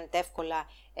 μπορείτε να κάνετε εύκολα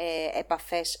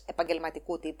επαφές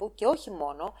επαγγελματικού τύπου και όχι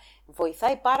μόνο,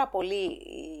 βοηθάει πάρα πολύ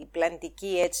η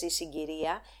πλανητική έτσι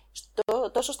συγκυρία,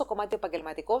 τόσο στο κομμάτι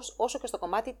επαγγελματικό όσο και στο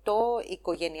κομμάτι το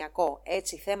οικογενειακό.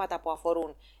 Έτσι θέματα που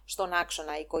αφορούν στον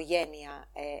άξονα οικογένεια,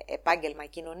 επάγγελμα,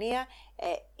 κοινωνία,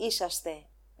 είσαστε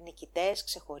νικητές,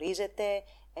 ξεχωρίζετε,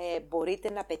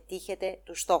 μπορείτε να πετύχετε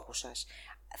τους στόχους σας.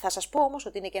 Θα σας πω όμως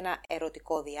ότι είναι και ένα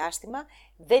ερωτικό διάστημα,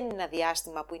 δεν είναι ένα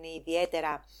διάστημα που είναι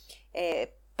ιδιαίτερα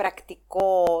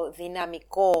πρακτικό,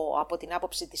 δυναμικό από την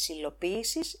άποψη της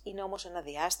υλοποίησης, είναι όμως ένα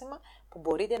διάστημα που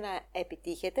μπορείτε να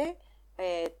επιτύχετε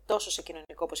τόσο σε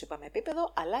κοινωνικό, όπως είπαμε,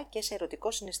 επίπεδο, αλλά και σε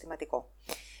ερωτικό συναισθηματικό.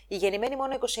 Οι γεννημένοι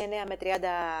μόνο 29 με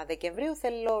 30 Δεκεμβρίου,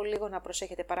 θέλω λίγο να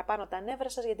προσέχετε παραπάνω τα νεύρα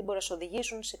σας, γιατί μπορεί να σας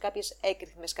οδηγήσουν σε κάποιες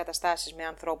έκρηθμες καταστάσεις με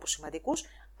ανθρώπους σημαντικούς,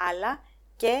 αλλά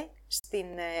και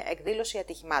στην εκδήλωση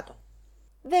ατυχημάτων.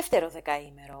 Δεύτερο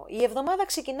δεκαήμερο. Η εβδομάδα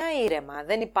ξεκινάει ήρεμα.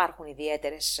 Δεν υπάρχουν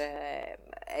ιδιαίτερες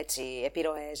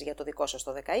επιρροές για το δικό σας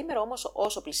το δεκαήμερο, όμως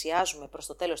όσο πλησιάζουμε προς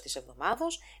το τέλος της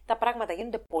εβδομάδος, τα πράγματα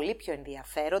γίνονται πολύ πιο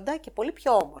ενδιαφέροντα και πολύ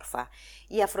πιο όμορφα.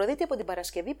 Η Αφροδίτη από την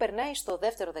Παρασκευή περνάει στο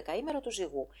δεύτερο δεκαήμερο του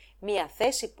Ζυγού. Μία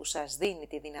θέση που σας δίνει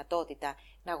τη δυνατότητα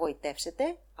να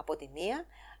γοητεύσετε από τη μία,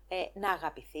 να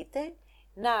αγαπηθείτε,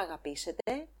 να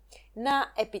αγαπήσετε, να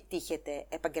επιτύχετε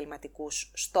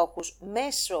επαγγελματικούς στόχους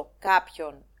μέσω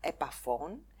κάποιων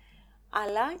επαφών,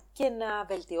 αλλά και να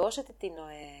βελτιώσετε την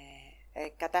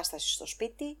κατάσταση στο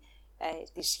σπίτι,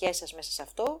 τη σχέση σας μέσα σε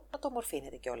αυτό, να το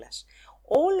ομορφύνετε κιόλας.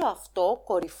 Όλο αυτό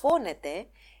κορυφώνεται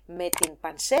με την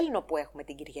πανσέλινο που έχουμε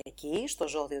την Κυριακή στο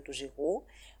ζώδιο του Ζυγού,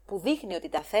 που δείχνει ότι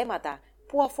τα θέματα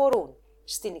που αφορούν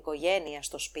στην οικογένεια,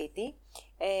 στο σπίτι,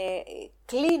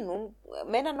 κλείνουν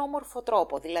με έναν όμορφο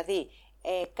τρόπο. Δηλαδή,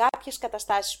 κάποιες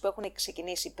καταστάσεις που έχουν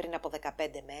ξεκινήσει πριν από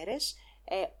 15 μέρες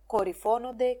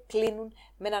κορυφώνονται, κλείνουν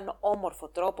με έναν όμορφο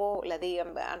τρόπο. Δηλαδή,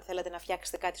 αν θέλετε να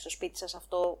φτιάξετε κάτι στο σπίτι σας,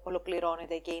 αυτό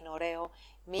ολοκληρώνεται και είναι ωραίο.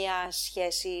 Μία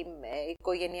σχέση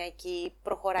οικογενειακή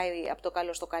προχωράει από το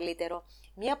καλό στο καλύτερο.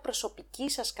 Μία προσωπική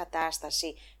σας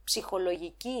κατάσταση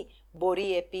ψυχολογική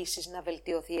μπορεί επίσης να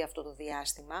βελτιωθεί αυτό το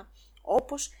διάστημα,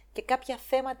 όπως και κάποια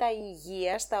θέματα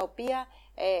υγείας τα οποία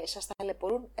σας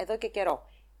ταλαιπωρούν εδώ και καιρό.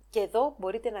 Και εδώ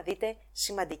μπορείτε να δείτε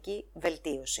σημαντική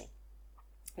βελτίωση.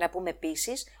 Να πούμε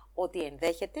επίσης ότι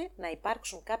ενδέχεται να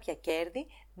υπάρξουν κάποια κέρδη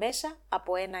μέσα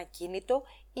από ένα κίνητο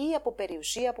ή από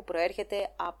περιουσία που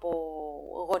προέρχεται από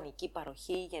γονική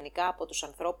παροχή, γενικά από τους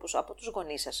ανθρώπους, από τους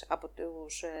γονείς σας.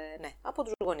 Από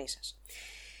τους γονείς σας.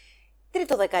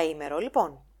 Τρίτο δεκαήμερο,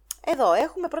 λοιπόν. Εδώ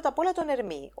έχουμε πρώτα απ' όλα τον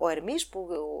Ερμή. Ο Ερμής που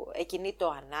εκκινεί το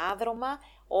ανάδρομα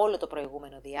όλο το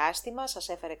προηγούμενο διάστημα, σας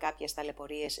έφερε κάποιες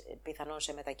ταλαιπωρίες πιθανόν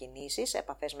σε μετακινήσεις,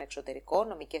 επαφές με εξωτερικό,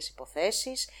 νομικές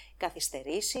υποθέσεις,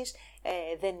 καθυστερήσεις,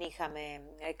 δεν είχαμε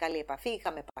καλή επαφή,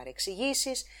 είχαμε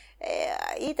παρεξηγήσεις.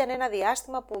 Ήταν ένα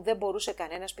διάστημα που δεν μπορούσε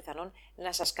κανένας πιθανόν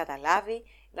να σας καταλάβει,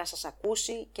 να σας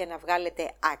ακούσει και να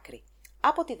βγάλετε άκρη.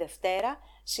 Από τη Δευτέρα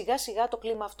σιγά σιγά το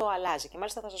κλίμα αυτό αλλάζει και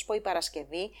μάλιστα θα σας πω η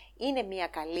Παρασκευή είναι μια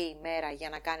καλή ημέρα για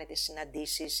να κάνετε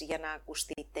συναντήσεις, για να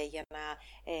ακουστείτε, για να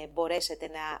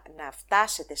μπορέσετε να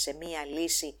φτάσετε σε μια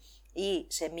λύση ή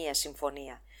σε μια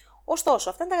συμφωνία. Ωστόσο,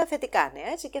 αυτά είναι τα θετικά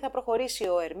νέα, έτσι, και θα προχωρήσει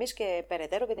ο Ερμής και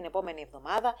περαιτέρω και την επόμενη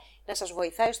εβδομάδα να σας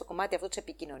βοηθάει στο κομμάτι αυτό της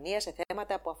επικοινωνίας σε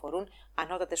θέματα που αφορούν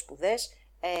ανώτατες σπουδές,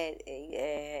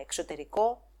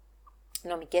 εξωτερικό,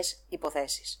 νομικές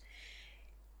υποθέσεις.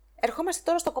 Ερχόμαστε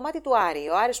τώρα στο κομμάτι του Άρη.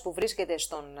 Ο Άρης που βρίσκεται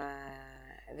στον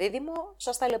Δίδυμο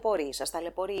σας ταλαιπωρεί. Σας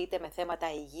ταλαιπωρεί είτε με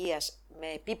θέματα υγείας,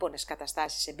 με επίπονες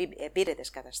καταστάσεις, επίρρετες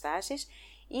καταστάσεις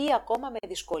ή ακόμα με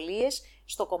δυσκολίες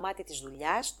στο κομμάτι της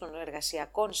δουλειάς, των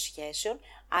εργασιακών σχέσεων,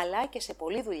 αλλά και σε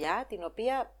πολλή δουλειά την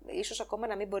οποία ίσως ακόμα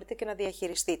να μην μπορείτε και να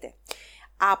διαχειριστείτε.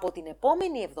 Από την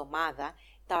επόμενη εβδομάδα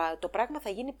το πράγμα θα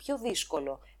γίνει πιο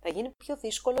δύσκολο. Θα γίνει πιο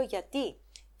δύσκολο γιατί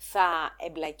θα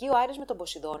εμπλακεί ο Άρης με τον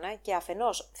Ποσειδώνα και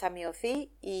αφενός θα μειωθεί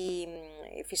η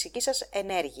φυσική σας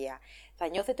ενέργεια. Θα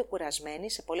νιώθετε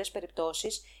κουρασμένοι σε πολλές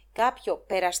περιπτώσεις, κάποιο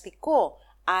περαστικό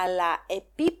αλλά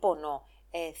επίπονο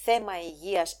θέμα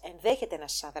υγείας ενδέχεται να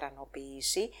σας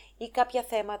αδρανοποιήσει ή κάποια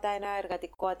θέματα, ένα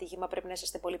εργατικό ατύχημα πρέπει να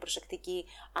είσαστε πολύ προσεκτικοί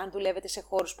αν δουλεύετε σε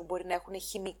χώρους που μπορεί να έχουν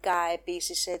χημικά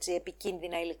επίσης έτσι,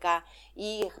 επικίνδυνα υλικά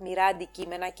ή αιχμηρά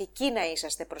αντικείμενα και εκεί να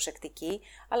είσαστε προσεκτικοί,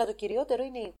 αλλά το κυριότερο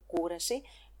είναι η κούραση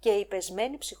και η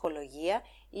πεσμένη ψυχολογία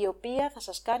η οποία θα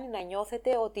σας κάνει να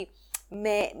νιώθετε ότι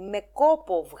με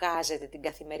κόπο βγάζετε την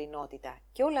καθημερινότητα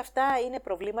και όλα αυτά είναι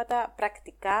προβλήματα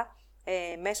πρακτικά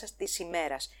μέσα της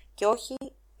ημέρας και όχι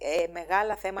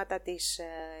μεγάλα θέματα της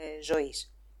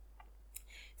ζωής.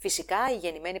 Φυσικά οι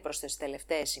γεννημένοι προς τις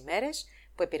τελευταίες ημέρες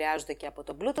που επηρεάζονται και από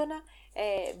τον Πλούτονα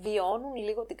βιώνουν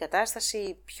λίγο την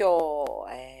κατάσταση πιο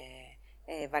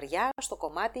βαριά στο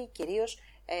κομμάτι κυρίως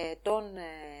των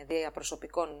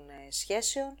διαπροσωπικών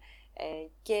σχέσεων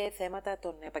και θέματα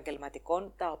των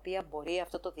επαγγελματικών τα οποία μπορεί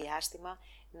αυτό το διάστημα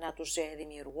να τους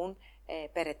δημιουργούν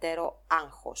περαιτέρω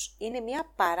άγχος. Είναι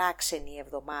μια παράξενη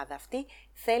εβδομάδα αυτή,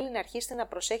 θέλει να αρχίσετε να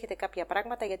προσέχετε κάποια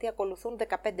πράγματα γιατί ακολουθούν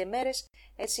 15 μέρες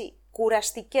έτσι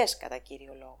κουραστικές κατά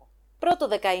κύριο λόγο. Πρώτο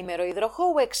δεκαήμερο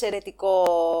υδροχόου, εξαιρετικό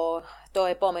το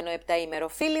επόμενο επταήμερο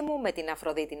φίλοι μου με την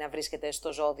Αφροδίτη να βρίσκεται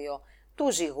στο ζώδιο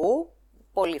του Ζυγού,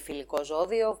 πολύ φιλικό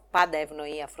ζώδιο, πάντα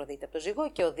ευνοεί η Αφροδίτη από το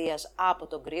Ζυγό και ο Δίας από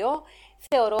τον Κρυό.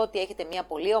 Θεωρώ ότι έχετε μια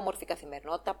πολύ όμορφη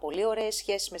καθημερινότητα, πολύ ωραίες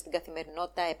σχέσεις με στην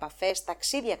καθημερινότητα, επαφές,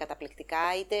 ταξίδια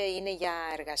καταπληκτικά, είτε είναι για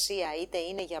εργασία, είτε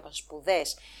είναι για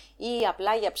σπουδές ή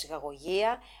απλά για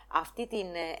ψυχαγωγία. Αυτή την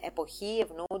εποχή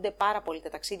ευνοούνται πάρα πολύ τα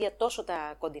ταξίδια, τόσο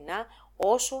τα κοντινά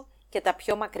όσο και τα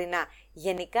πιο μακρινά.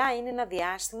 Γενικά είναι ένα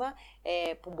διάστημα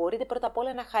που μπορείτε πρώτα απ'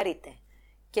 όλα να χαρείτε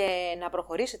και να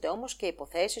προχωρήσετε όμως και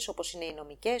υποθέσεις όπως είναι οι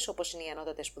νομικές, όπως είναι οι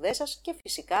ανώτατες σπουδές σας και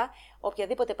φυσικά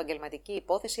οποιαδήποτε επαγγελματική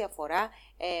υπόθεση αφορά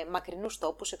μακρινούς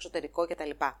τόπους, εξωτερικό κτλ.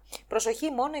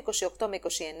 Προσοχή μόνο 28 με 29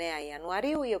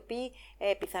 Ιανουαρίου, οι οποίοι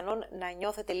πιθανόν να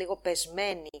νιώθετε λίγο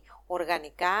πεσμένοι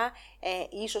οργανικά,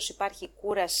 ίσως υπάρχει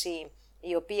κούραση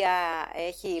η οποία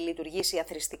έχει λειτουργήσει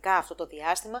αθροιστικά αυτό το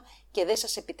διάστημα και δεν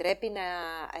σας επιτρέπει να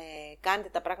κάνετε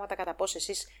τα πράγματα κατά πώς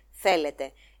εσείς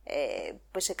θέλετε.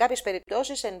 Σε κάποιες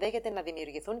περιπτώσεις ενδέχεται να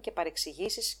δημιουργηθούν και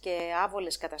παρεξηγήσεις και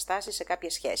άβολες καταστάσεις σε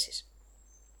κάποιες σχέσεις.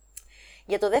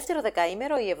 Για το δεύτερο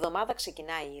δεκαήμερο η εβδομάδα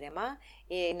ξεκινάει ήρεμα,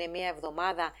 είναι μια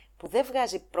εβδομάδα που δεν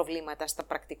βγάζει προβλήματα στα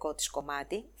πρακτικό της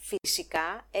κομμάτι.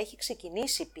 Φυσικά έχει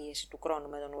ξεκινήσει η πίεση του χρόνου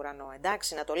με τον ουρανό,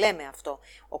 εντάξει, να το λέμε αυτό.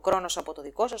 Ο χρόνος από το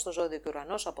δικό σας το ζώδιο και ο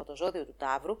ουρανός από το ζώδιο του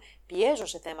Ταύρου πιέζουν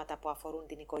σε θέματα που αφορούν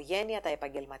την οικογένεια, τα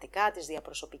επαγγελματικά, τις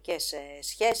διαπροσωπικές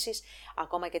σχέσεις,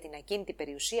 ακόμα και την ακίνητη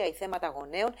περιουσία ή θέματα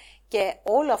γονέων και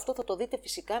όλο αυτό θα το δείτε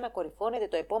φυσικά να κορυφώνεται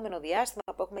το επόμενο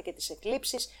διάστημα που έχουμε και τις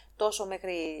εκλήψεις τόσο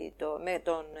μέχρι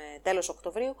τον τέλος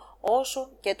Οκτωβρίου όσο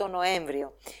και τον Νοέμβριο.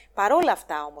 Παρόλα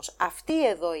αυτά όμως αυτή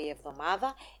εδώ η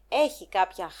εβδομάδα έχει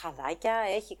κάποια χαδάκια,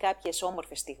 έχει κάποιες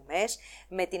όμορφες στιγμές,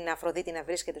 με την Αφροδίτη να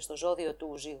βρίσκεται στο ζώδιο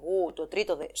του Ζυγού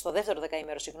στο δεύτερο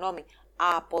δεκαήμερο,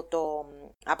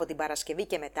 από την Παρασκευή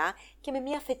και μετά, και με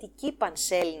μια θετική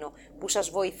πανσέλινο που σας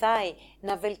βοηθάει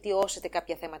να βελτιώσετε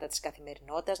κάποια θέματα της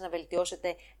καθημερινότητας, να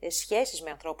βελτιώσετε σχέσεις με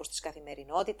ανθρώπους της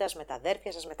καθημερινότητας, με τα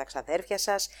αδέρφια σας, με τα ξαδέρφια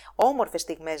σας, όμορφες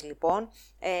στιγμές λοιπόν,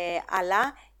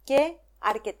 αλλά και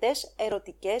αρκετές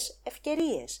ερωτικές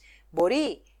ευκαιρίες.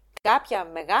 Μπορεί κάποια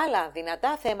μεγάλα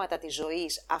δυνατά θέματα της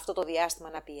ζωής αυτό το διάστημα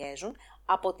να πιέζουν,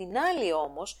 από την άλλη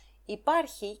όμως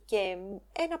υπάρχει και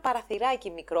ένα παραθυράκι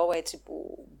μικρό έτσι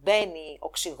που μπαίνει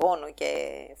οξυγόνο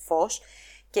και φως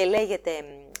και λέγεται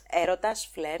έρωτας,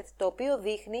 φλερτ, το οποίο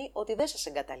δείχνει ότι δεν σας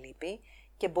εγκαταλείπει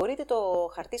και μπορείτε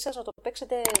το χαρτί σας να το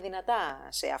παίξετε δυνατά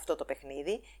σε αυτό το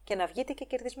παιχνίδι και να βγείτε και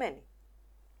κερδισμένοι.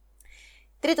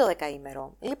 Τρίτο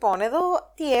δεκαήμερο. Λοιπόν,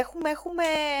 εδώ τι έχουμε? Έχουμε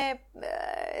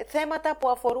θέματα που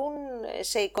αφορούν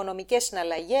σε οικονομικές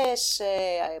συναλλαγές,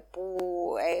 που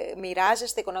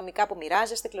μοιράζεστε, οικονομικά που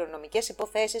μοιράζεστε, κληρονομικές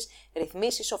υποθέσεις,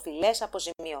 ρυθμίσεις, οφειλές,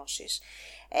 αποζημιώσεις.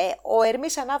 Ο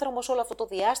Ερμής Ανάδρομος όλο αυτό το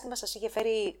διάστημα σας είχε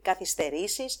φέρει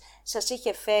καθυστερήσεις, σας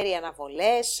είχε φέρει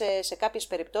αναβολές, σε κάποιες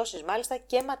περιπτώσεις μάλιστα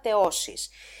και ματαιώσεις.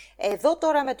 Εδώ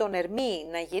τώρα με τον Ερμή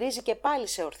να γυρίζει και πάλι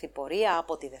σε ορθή πορεία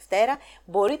από τη Δευτέρα,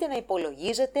 μπορείτε να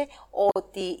υπολογίζετε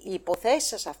ότι οι υποθέσεις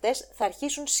σας αυτές θα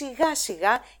αρχίσουν σιγά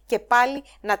σιγά και πάλι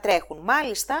να τρέχουν.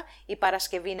 Μάλιστα η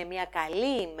Παρασκευή είναι μια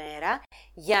καλή ημέρα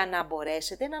για να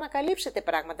μπορέσετε να ανακαλύψετε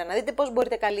πράγματα, να δείτε πώς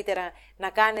μπορείτε καλύτερα να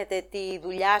κάνετε τη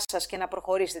δουλειά σας και να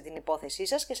προχωρήσετε την υπόθεσή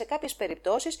σας και σε κάποιες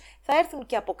περιπτώσεις θα έρθουν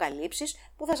και αποκαλύψεις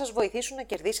που θα σας βοηθήσουν να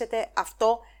κερδίσετε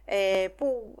αυτό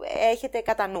που έχετε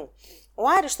κατά νου. Ο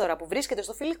Άρης τώρα που βρίσκεται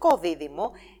στο φιλικό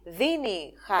δίδυμο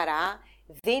δίνει χαρά,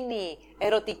 δίνει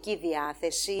ερωτική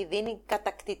διάθεση, δίνει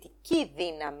κατακτητική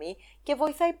δύναμη και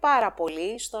βοηθάει πάρα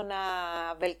πολύ στο να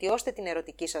βελτιώσετε την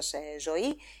ερωτική σας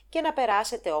ζωή και να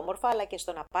περάσετε όμορφα, αλλά και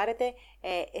στο να πάρετε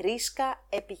ρίσκα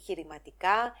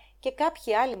επιχειρηματικά και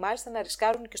κάποιοι άλλοι μάλιστα να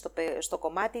ρισκάρουν και στο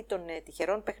κομμάτι των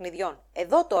τυχερών παιχνιδιών.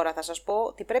 Εδώ τώρα θα σας πω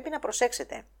ότι πρέπει να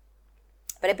προσέξετε.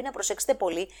 Πρέπει να προσέξετε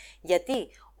πολύ γιατί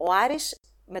ο Άρης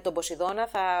με τον Ποσειδώνα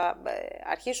θα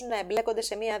αρχίσουν να εμπλέκονται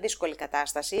σε μια δύσκολη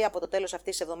κατάσταση. Από το τέλος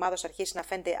αυτής της εβδομάδας αρχίσει να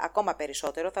φαίνεται ακόμα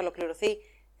περισσότερο. Θα ολοκληρωθεί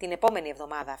την επόμενη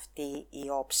εβδομάδα αυτή η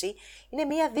όψη. Είναι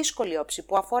μια δύσκολη όψη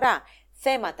που αφορά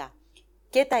θέματα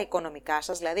και τα οικονομικά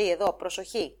σας, δηλαδή εδώ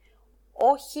προσοχή,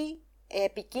 όχι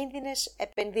επικίνδυνες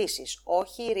επενδύσεις,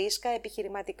 όχι ρίσκα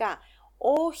επιχειρηματικά,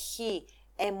 όχι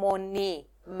αιμονή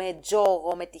με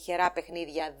τζόγο, με τυχερά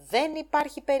παιχνίδια. Δεν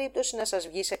υπάρχει περίπτωση να σας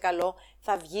βγει σε καλό,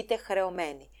 θα βγείτε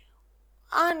χρεωμένοι.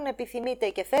 Αν επιθυμείτε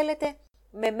και θέλετε,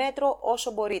 με μέτρο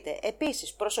όσο μπορείτε.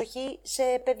 Επίσης, προσοχή σε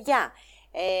παιδιά.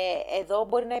 Εδώ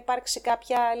μπορεί να υπάρξει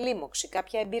κάποια λίμωξη,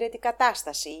 κάποια εμπειρετή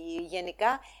κατάσταση,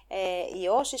 γενικά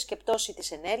ιώσεις και πτώση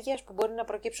της ενέργειας που μπορεί να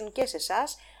προκύψουν και σε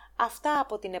εσάς, Αυτά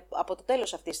από το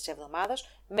τέλος αυτής της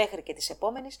εβδομάδας μέχρι και της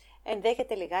επόμενης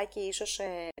ενδέχεται λιγάκι ίσως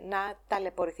να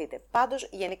ταλαιπωρηθείτε. Πάντως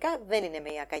γενικά δεν είναι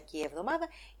μια κακή εβδομάδα,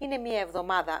 είναι μια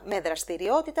εβδομάδα με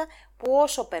δραστηριότητα που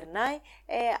όσο περνάει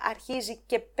αρχίζει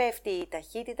και πέφτει η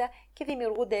ταχύτητα και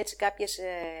δημιουργούνται έτσι κάποιες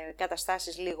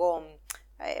καταστάσεις λίγο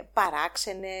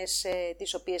παράξενες,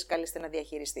 τις οποίες καλείστε να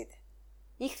διαχειριστείτε.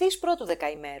 Ιχθύς πρώτου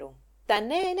δεκαημέρου. Τα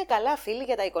νέα είναι καλά, φίλοι,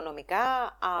 για τα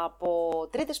οικονομικά από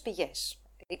τρίτες πηγές.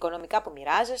 Οικονομικά που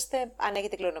μοιράζεστε, αν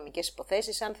έχετε κληρονομικές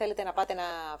υποθέσεις, αν θέλετε να πάτε να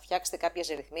φτιάξετε κάποιες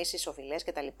ρυθμίσεις, οφειλές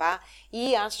κτλ.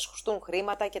 Ή αν σας χρωστούν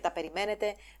χρήματα και τα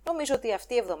περιμένετε, νομίζω ότι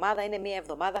αυτή η εβδομάδα είναι μια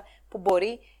εβδομάδα που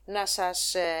μπορεί να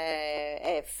σας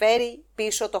φέρει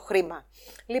πίσω το χρήμα.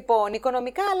 Λοιπόν,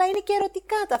 οικονομικά, αλλά είναι και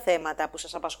ερωτικά τα θέματα που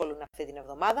σας απασχολούν αυτή την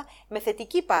εβδομάδα, με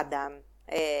θετική πάντα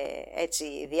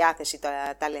έτσι, διάθεση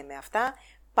τα λέμε αυτά,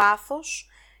 πάθος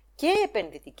και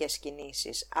επενδυτικές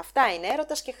κινήσεις. Αυτά είναι,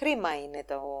 έρωτας και χρήμα είναι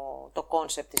το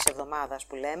κόνσεπτ της εβδομάδας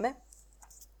που λέμε.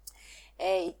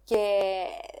 Και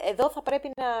εδώ θα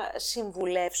πρέπει να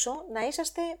συμβουλεύσω να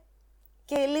είσαστε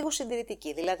και λίγο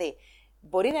συντηρητικοί. Δηλαδή,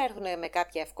 μπορεί να έρθουν με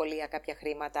κάποια ευκολία κάποια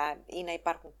χρήματα ή να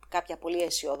υπάρχουν κάποια πολύ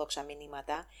αισιόδοξα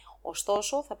μηνύματα,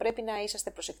 ωστόσο θα πρέπει να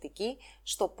είσαστε προσεκτικοί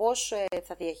στο πώς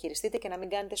θα διαχειριστείτε και να μην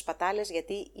κάνετε σπατάλες,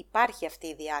 γιατί υπάρχει αυτή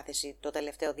η διάθεση το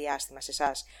τελευταίο διάστημα σε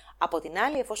εσάς. Από την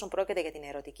άλλη, εφόσον πρόκειται για την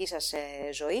ερωτική σας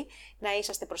ζωή, να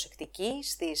είσαστε προσεκτικοί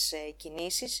στις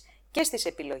κινήσεις και στις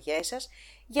επιλογές σας,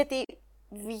 γιατί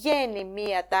βγαίνει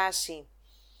μία τάση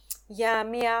για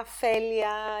μια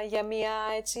αφέλεια, για μια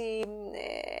έτσι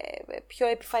πιο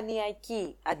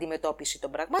επιφανειακή αντιμετώπιση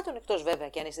των πραγμάτων, εκτός βέβαια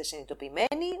και αν είστε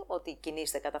συνειδητοποιημένοι ότι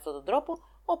κινείστε κατά αυτόν τον τρόπο,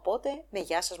 οπότε με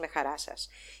γεια σας, με χαρά σας.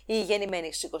 Οι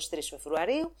γεννημένοι στις 23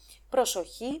 Φεβρουαρίου,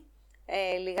 προσοχή,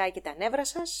 λιγάκι τα νεύρα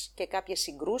σας και κάποιες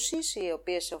συγκρούσεις, οι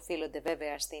οποίες οφείλονται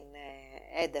βέβαια στην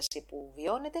ένταση που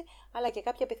βιώνετε, αλλά και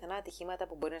κάποια πιθανά ατυχήματα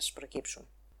που μπορεί να σας προκύψουν.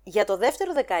 Για το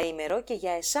δεύτερο δεκαήμερο και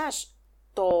για εσάς,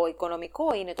 το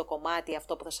οικονομικό είναι το κομμάτι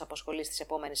αυτό που θα σας απασχολεί στις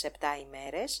επόμενες 7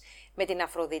 ημέρες, με την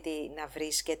Αφροδίτη να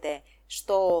βρίσκεται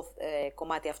στο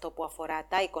κομμάτι αυτό που αφορά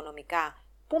τα οικονομικά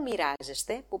που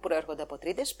μοιράζεστε, που προέρχονται από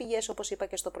τρίτες πηγές, όπως είπα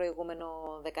και στο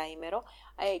προηγούμενο δεκαήμερο,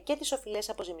 και τις οφειλές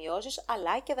αποζημιώσεις,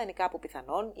 αλλά και δανεικά που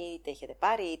πιθανόν είτε έχετε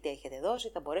πάρει είτε έχετε δώσει,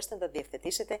 θα μπορέσετε να τα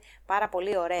διευθετήσετε πάρα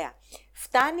πολύ ωραία.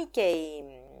 Φτάνει και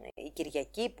η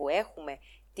Κυριακή που έχουμε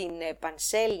την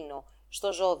Πανσέλινο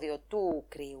στο ζώδιο του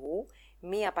Κρυού,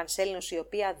 μία Πανσέλινος η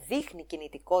οποία δείχνει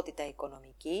κινητικότητα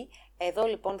οικονομική. Εδώ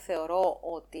λοιπόν θεωρώ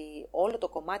ότι όλο το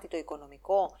κομμάτι το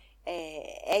οικονομικό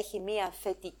έχει μία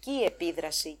θετική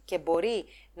επίδραση και μπορεί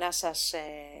να σας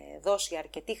δώσει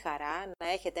αρκετή χαρά,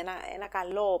 να έχετε ένα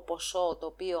καλό ποσό το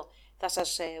οποίο θα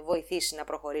σας βοηθήσει να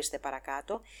προχωρήσετε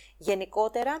παρακάτω.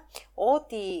 Γενικότερα,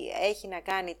 ό,τι έχει να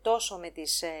κάνει τόσο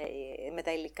με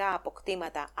τα υλικά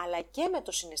αποκτήματα, αλλά και με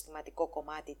το συναισθηματικό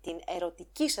κομμάτι, την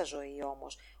ερωτική σας ζωή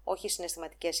όμως, όχι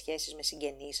συναισθηματικές σχέσεις με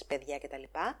συγγενείς, παιδιά κτλ.,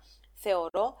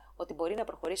 θεωρώ ότι μπορεί να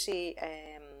προχωρήσει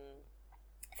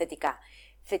θετικά.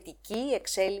 Θετική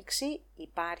εξέλιξη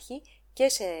υπάρχει και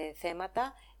σε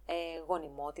θέματα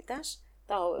γονιμότητας,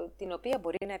 την οποία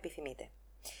μπορεί να επιθυμείτε.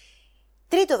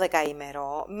 Τρίτο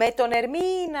δεκαήμερο, με τον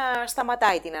Ερμή να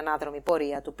σταματάει την ανάδρομη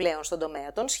πορεία του πλέον στον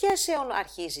τομέα των σχέσεων,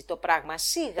 αρχίζει το πράγμα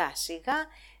σιγά σιγά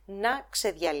να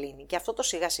ξεδιαλύνει. Και αυτό το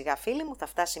σιγά σιγά, φίλοι μου, θα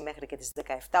φτάσει μέχρι και τις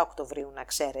 17 Οκτωβρίου, να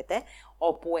ξέρετε,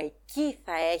 όπου εκεί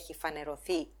θα έχει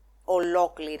φανερωθεί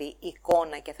ολόκληρη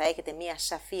εικόνα και θα έχετε μία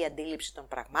σαφή αντίληψη των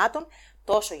πραγμάτων,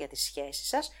 τόσο για τις σχέσεις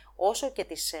σας, όσο και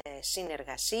τις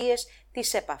συνεργασίες,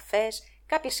 τις επαφές,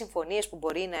 κάποιες συμφωνίες που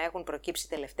μπορεί να έχουν προκύψει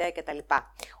τελευταία κτλ.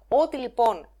 Ό,τι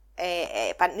λοιπόν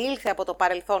επανήλθε από το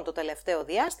παρελθόν το τελευταίο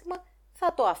διάστημα,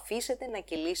 θα το αφήσετε να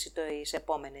κυλήσει τις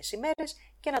επόμενες ημέρες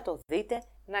και να το δείτε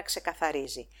να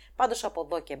ξεκαθαρίζει. Πάντως από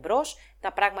εδώ και μπρος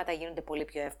τα πράγματα γίνονται πολύ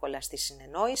πιο εύκολα στη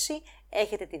συνεννόηση,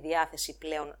 έχετε τη διάθεση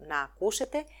πλέον να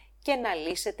ακούσετε και να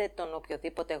λύσετε τον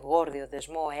οποιοδήποτε γόρδιο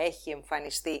δεσμό έχει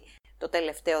εμφανιστεί το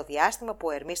τελευταίο διάστημα που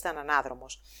ο Ερμής ήταν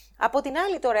ανάδρομος. Από την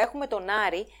άλλη τώρα έχουμε τον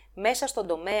Άρη μέσα στον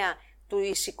τομέα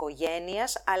της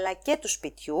οικογένειας αλλά και του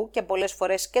σπιτιού και πολλές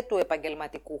φορές και του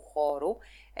επαγγελματικού χώρου,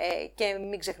 και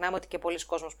μην ξεχνάμε ότι και πολλοί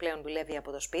κόσμος πλέον δουλεύει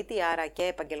από το σπίτι, άρα και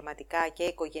επαγγελματικά και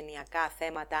οικογενειακά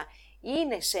θέματα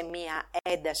είναι σε μία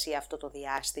ένταση αυτό το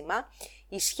διάστημα.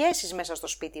 Οι σχέσεις μέσα στο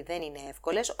σπίτι δεν είναι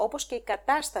εύκολες, όπως και η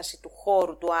κατάσταση του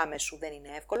χώρου του άμεσου δεν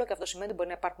είναι εύκολο, και αυτό σημαίνει ότι μπορεί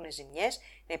να υπάρχουν ζημιές,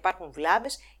 να υπάρχουν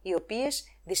βλάβες, οι οποίες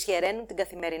δυσχεραίνουν την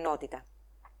καθημερινότητα.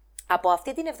 Από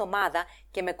αυτή την εβδομάδα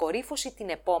και με κορύφωση την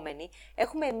επόμενη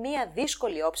έχουμε μία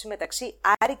δύσκολη όψη μεταξύ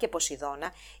Άρη και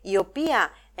Ποσειδώνα, η οποία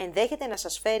ενδέχεται να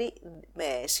σας φέρει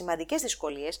σημαντικές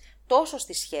δυσκολίες τόσο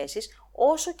στις σχέσεις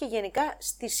όσο και γενικά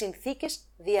στις συνθήκες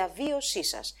διαβίωσής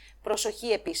σας.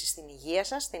 Προσοχή επίσης στην υγεία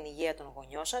σας, στην υγεία των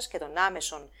γονιών σας και των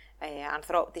άμεσων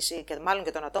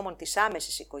και των ατόμων της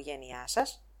άμεσης οικογένειάς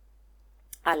σας,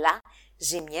 αλλά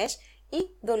ζημιές ή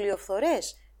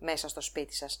δολιοφθορές μέσα στο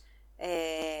σπίτι σας.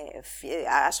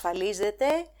 Ασφαλίζετε,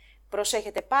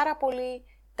 προσέχετε πάρα πολύ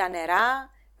τα νερά,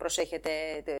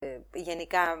 προσέχετε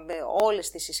γενικά όλες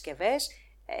τις συσκευές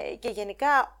και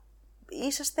γενικά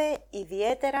είσαστε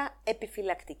ιδιαίτερα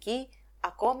επιφυλακτικοί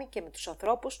ακόμη και με τους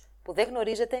ανθρώπους που δεν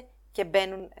γνωρίζετε και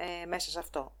μπαίνουν μέσα σε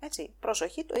αυτό. Έτσι,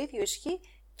 προσοχή, το ίδιο ισχύει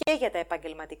και για τα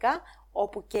επαγγελματικά,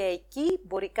 όπου και εκεί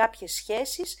μπορεί κάποιες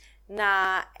σχέσεις να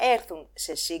έρθουν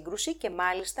σε σύγκρουση και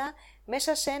μάλιστα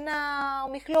μέσα σε ένα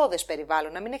ομιχλώδες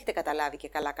περιβάλλον, να μην έχετε καταλάβει και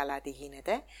καλά τι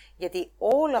γίνεται, γιατί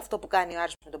όλο αυτό που κάνει ο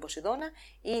Άρης με τον Ποσειδώνα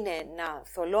είναι να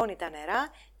θολώνει τα νερά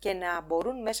και να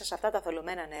μπορούν μέσα σε αυτά τα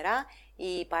θολωμένα νερά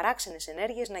οι παράξενες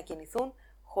ενέργειες να κινηθούν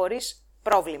χωρίς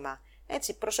πρόβλημα.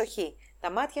 Έτσι, προσοχή,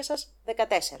 τα μάτια σας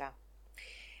 14.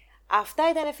 Αυτά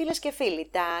ήταν, φίλες και φίλοι,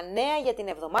 τα νέα για την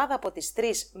εβδομάδα από τις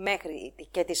 3 μέχρι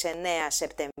και τις 9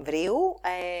 Σεπτεμβρίου.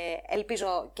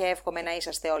 Ελπίζω και εύχομαι να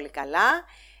είσαστε όλοι καλά.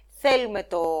 Θέλουμε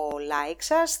το like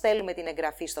σας, θέλουμε την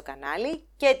εγγραφή στο κανάλι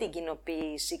και την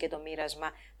κοινοποίηση και το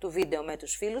μοίρασμα του βίντεο με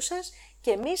τους φίλους σας.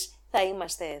 Και εμείς θα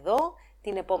είμαστε εδώ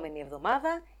την επόμενη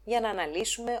εβδομάδα για να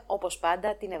αναλύσουμε όπως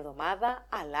πάντα την εβδομάδα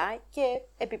αλλά και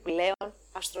επιπλέον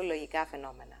αστρολογικά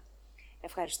φαινόμενα.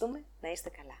 Ευχαριστούμε, να είστε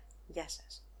καλά. Γεια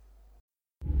σας.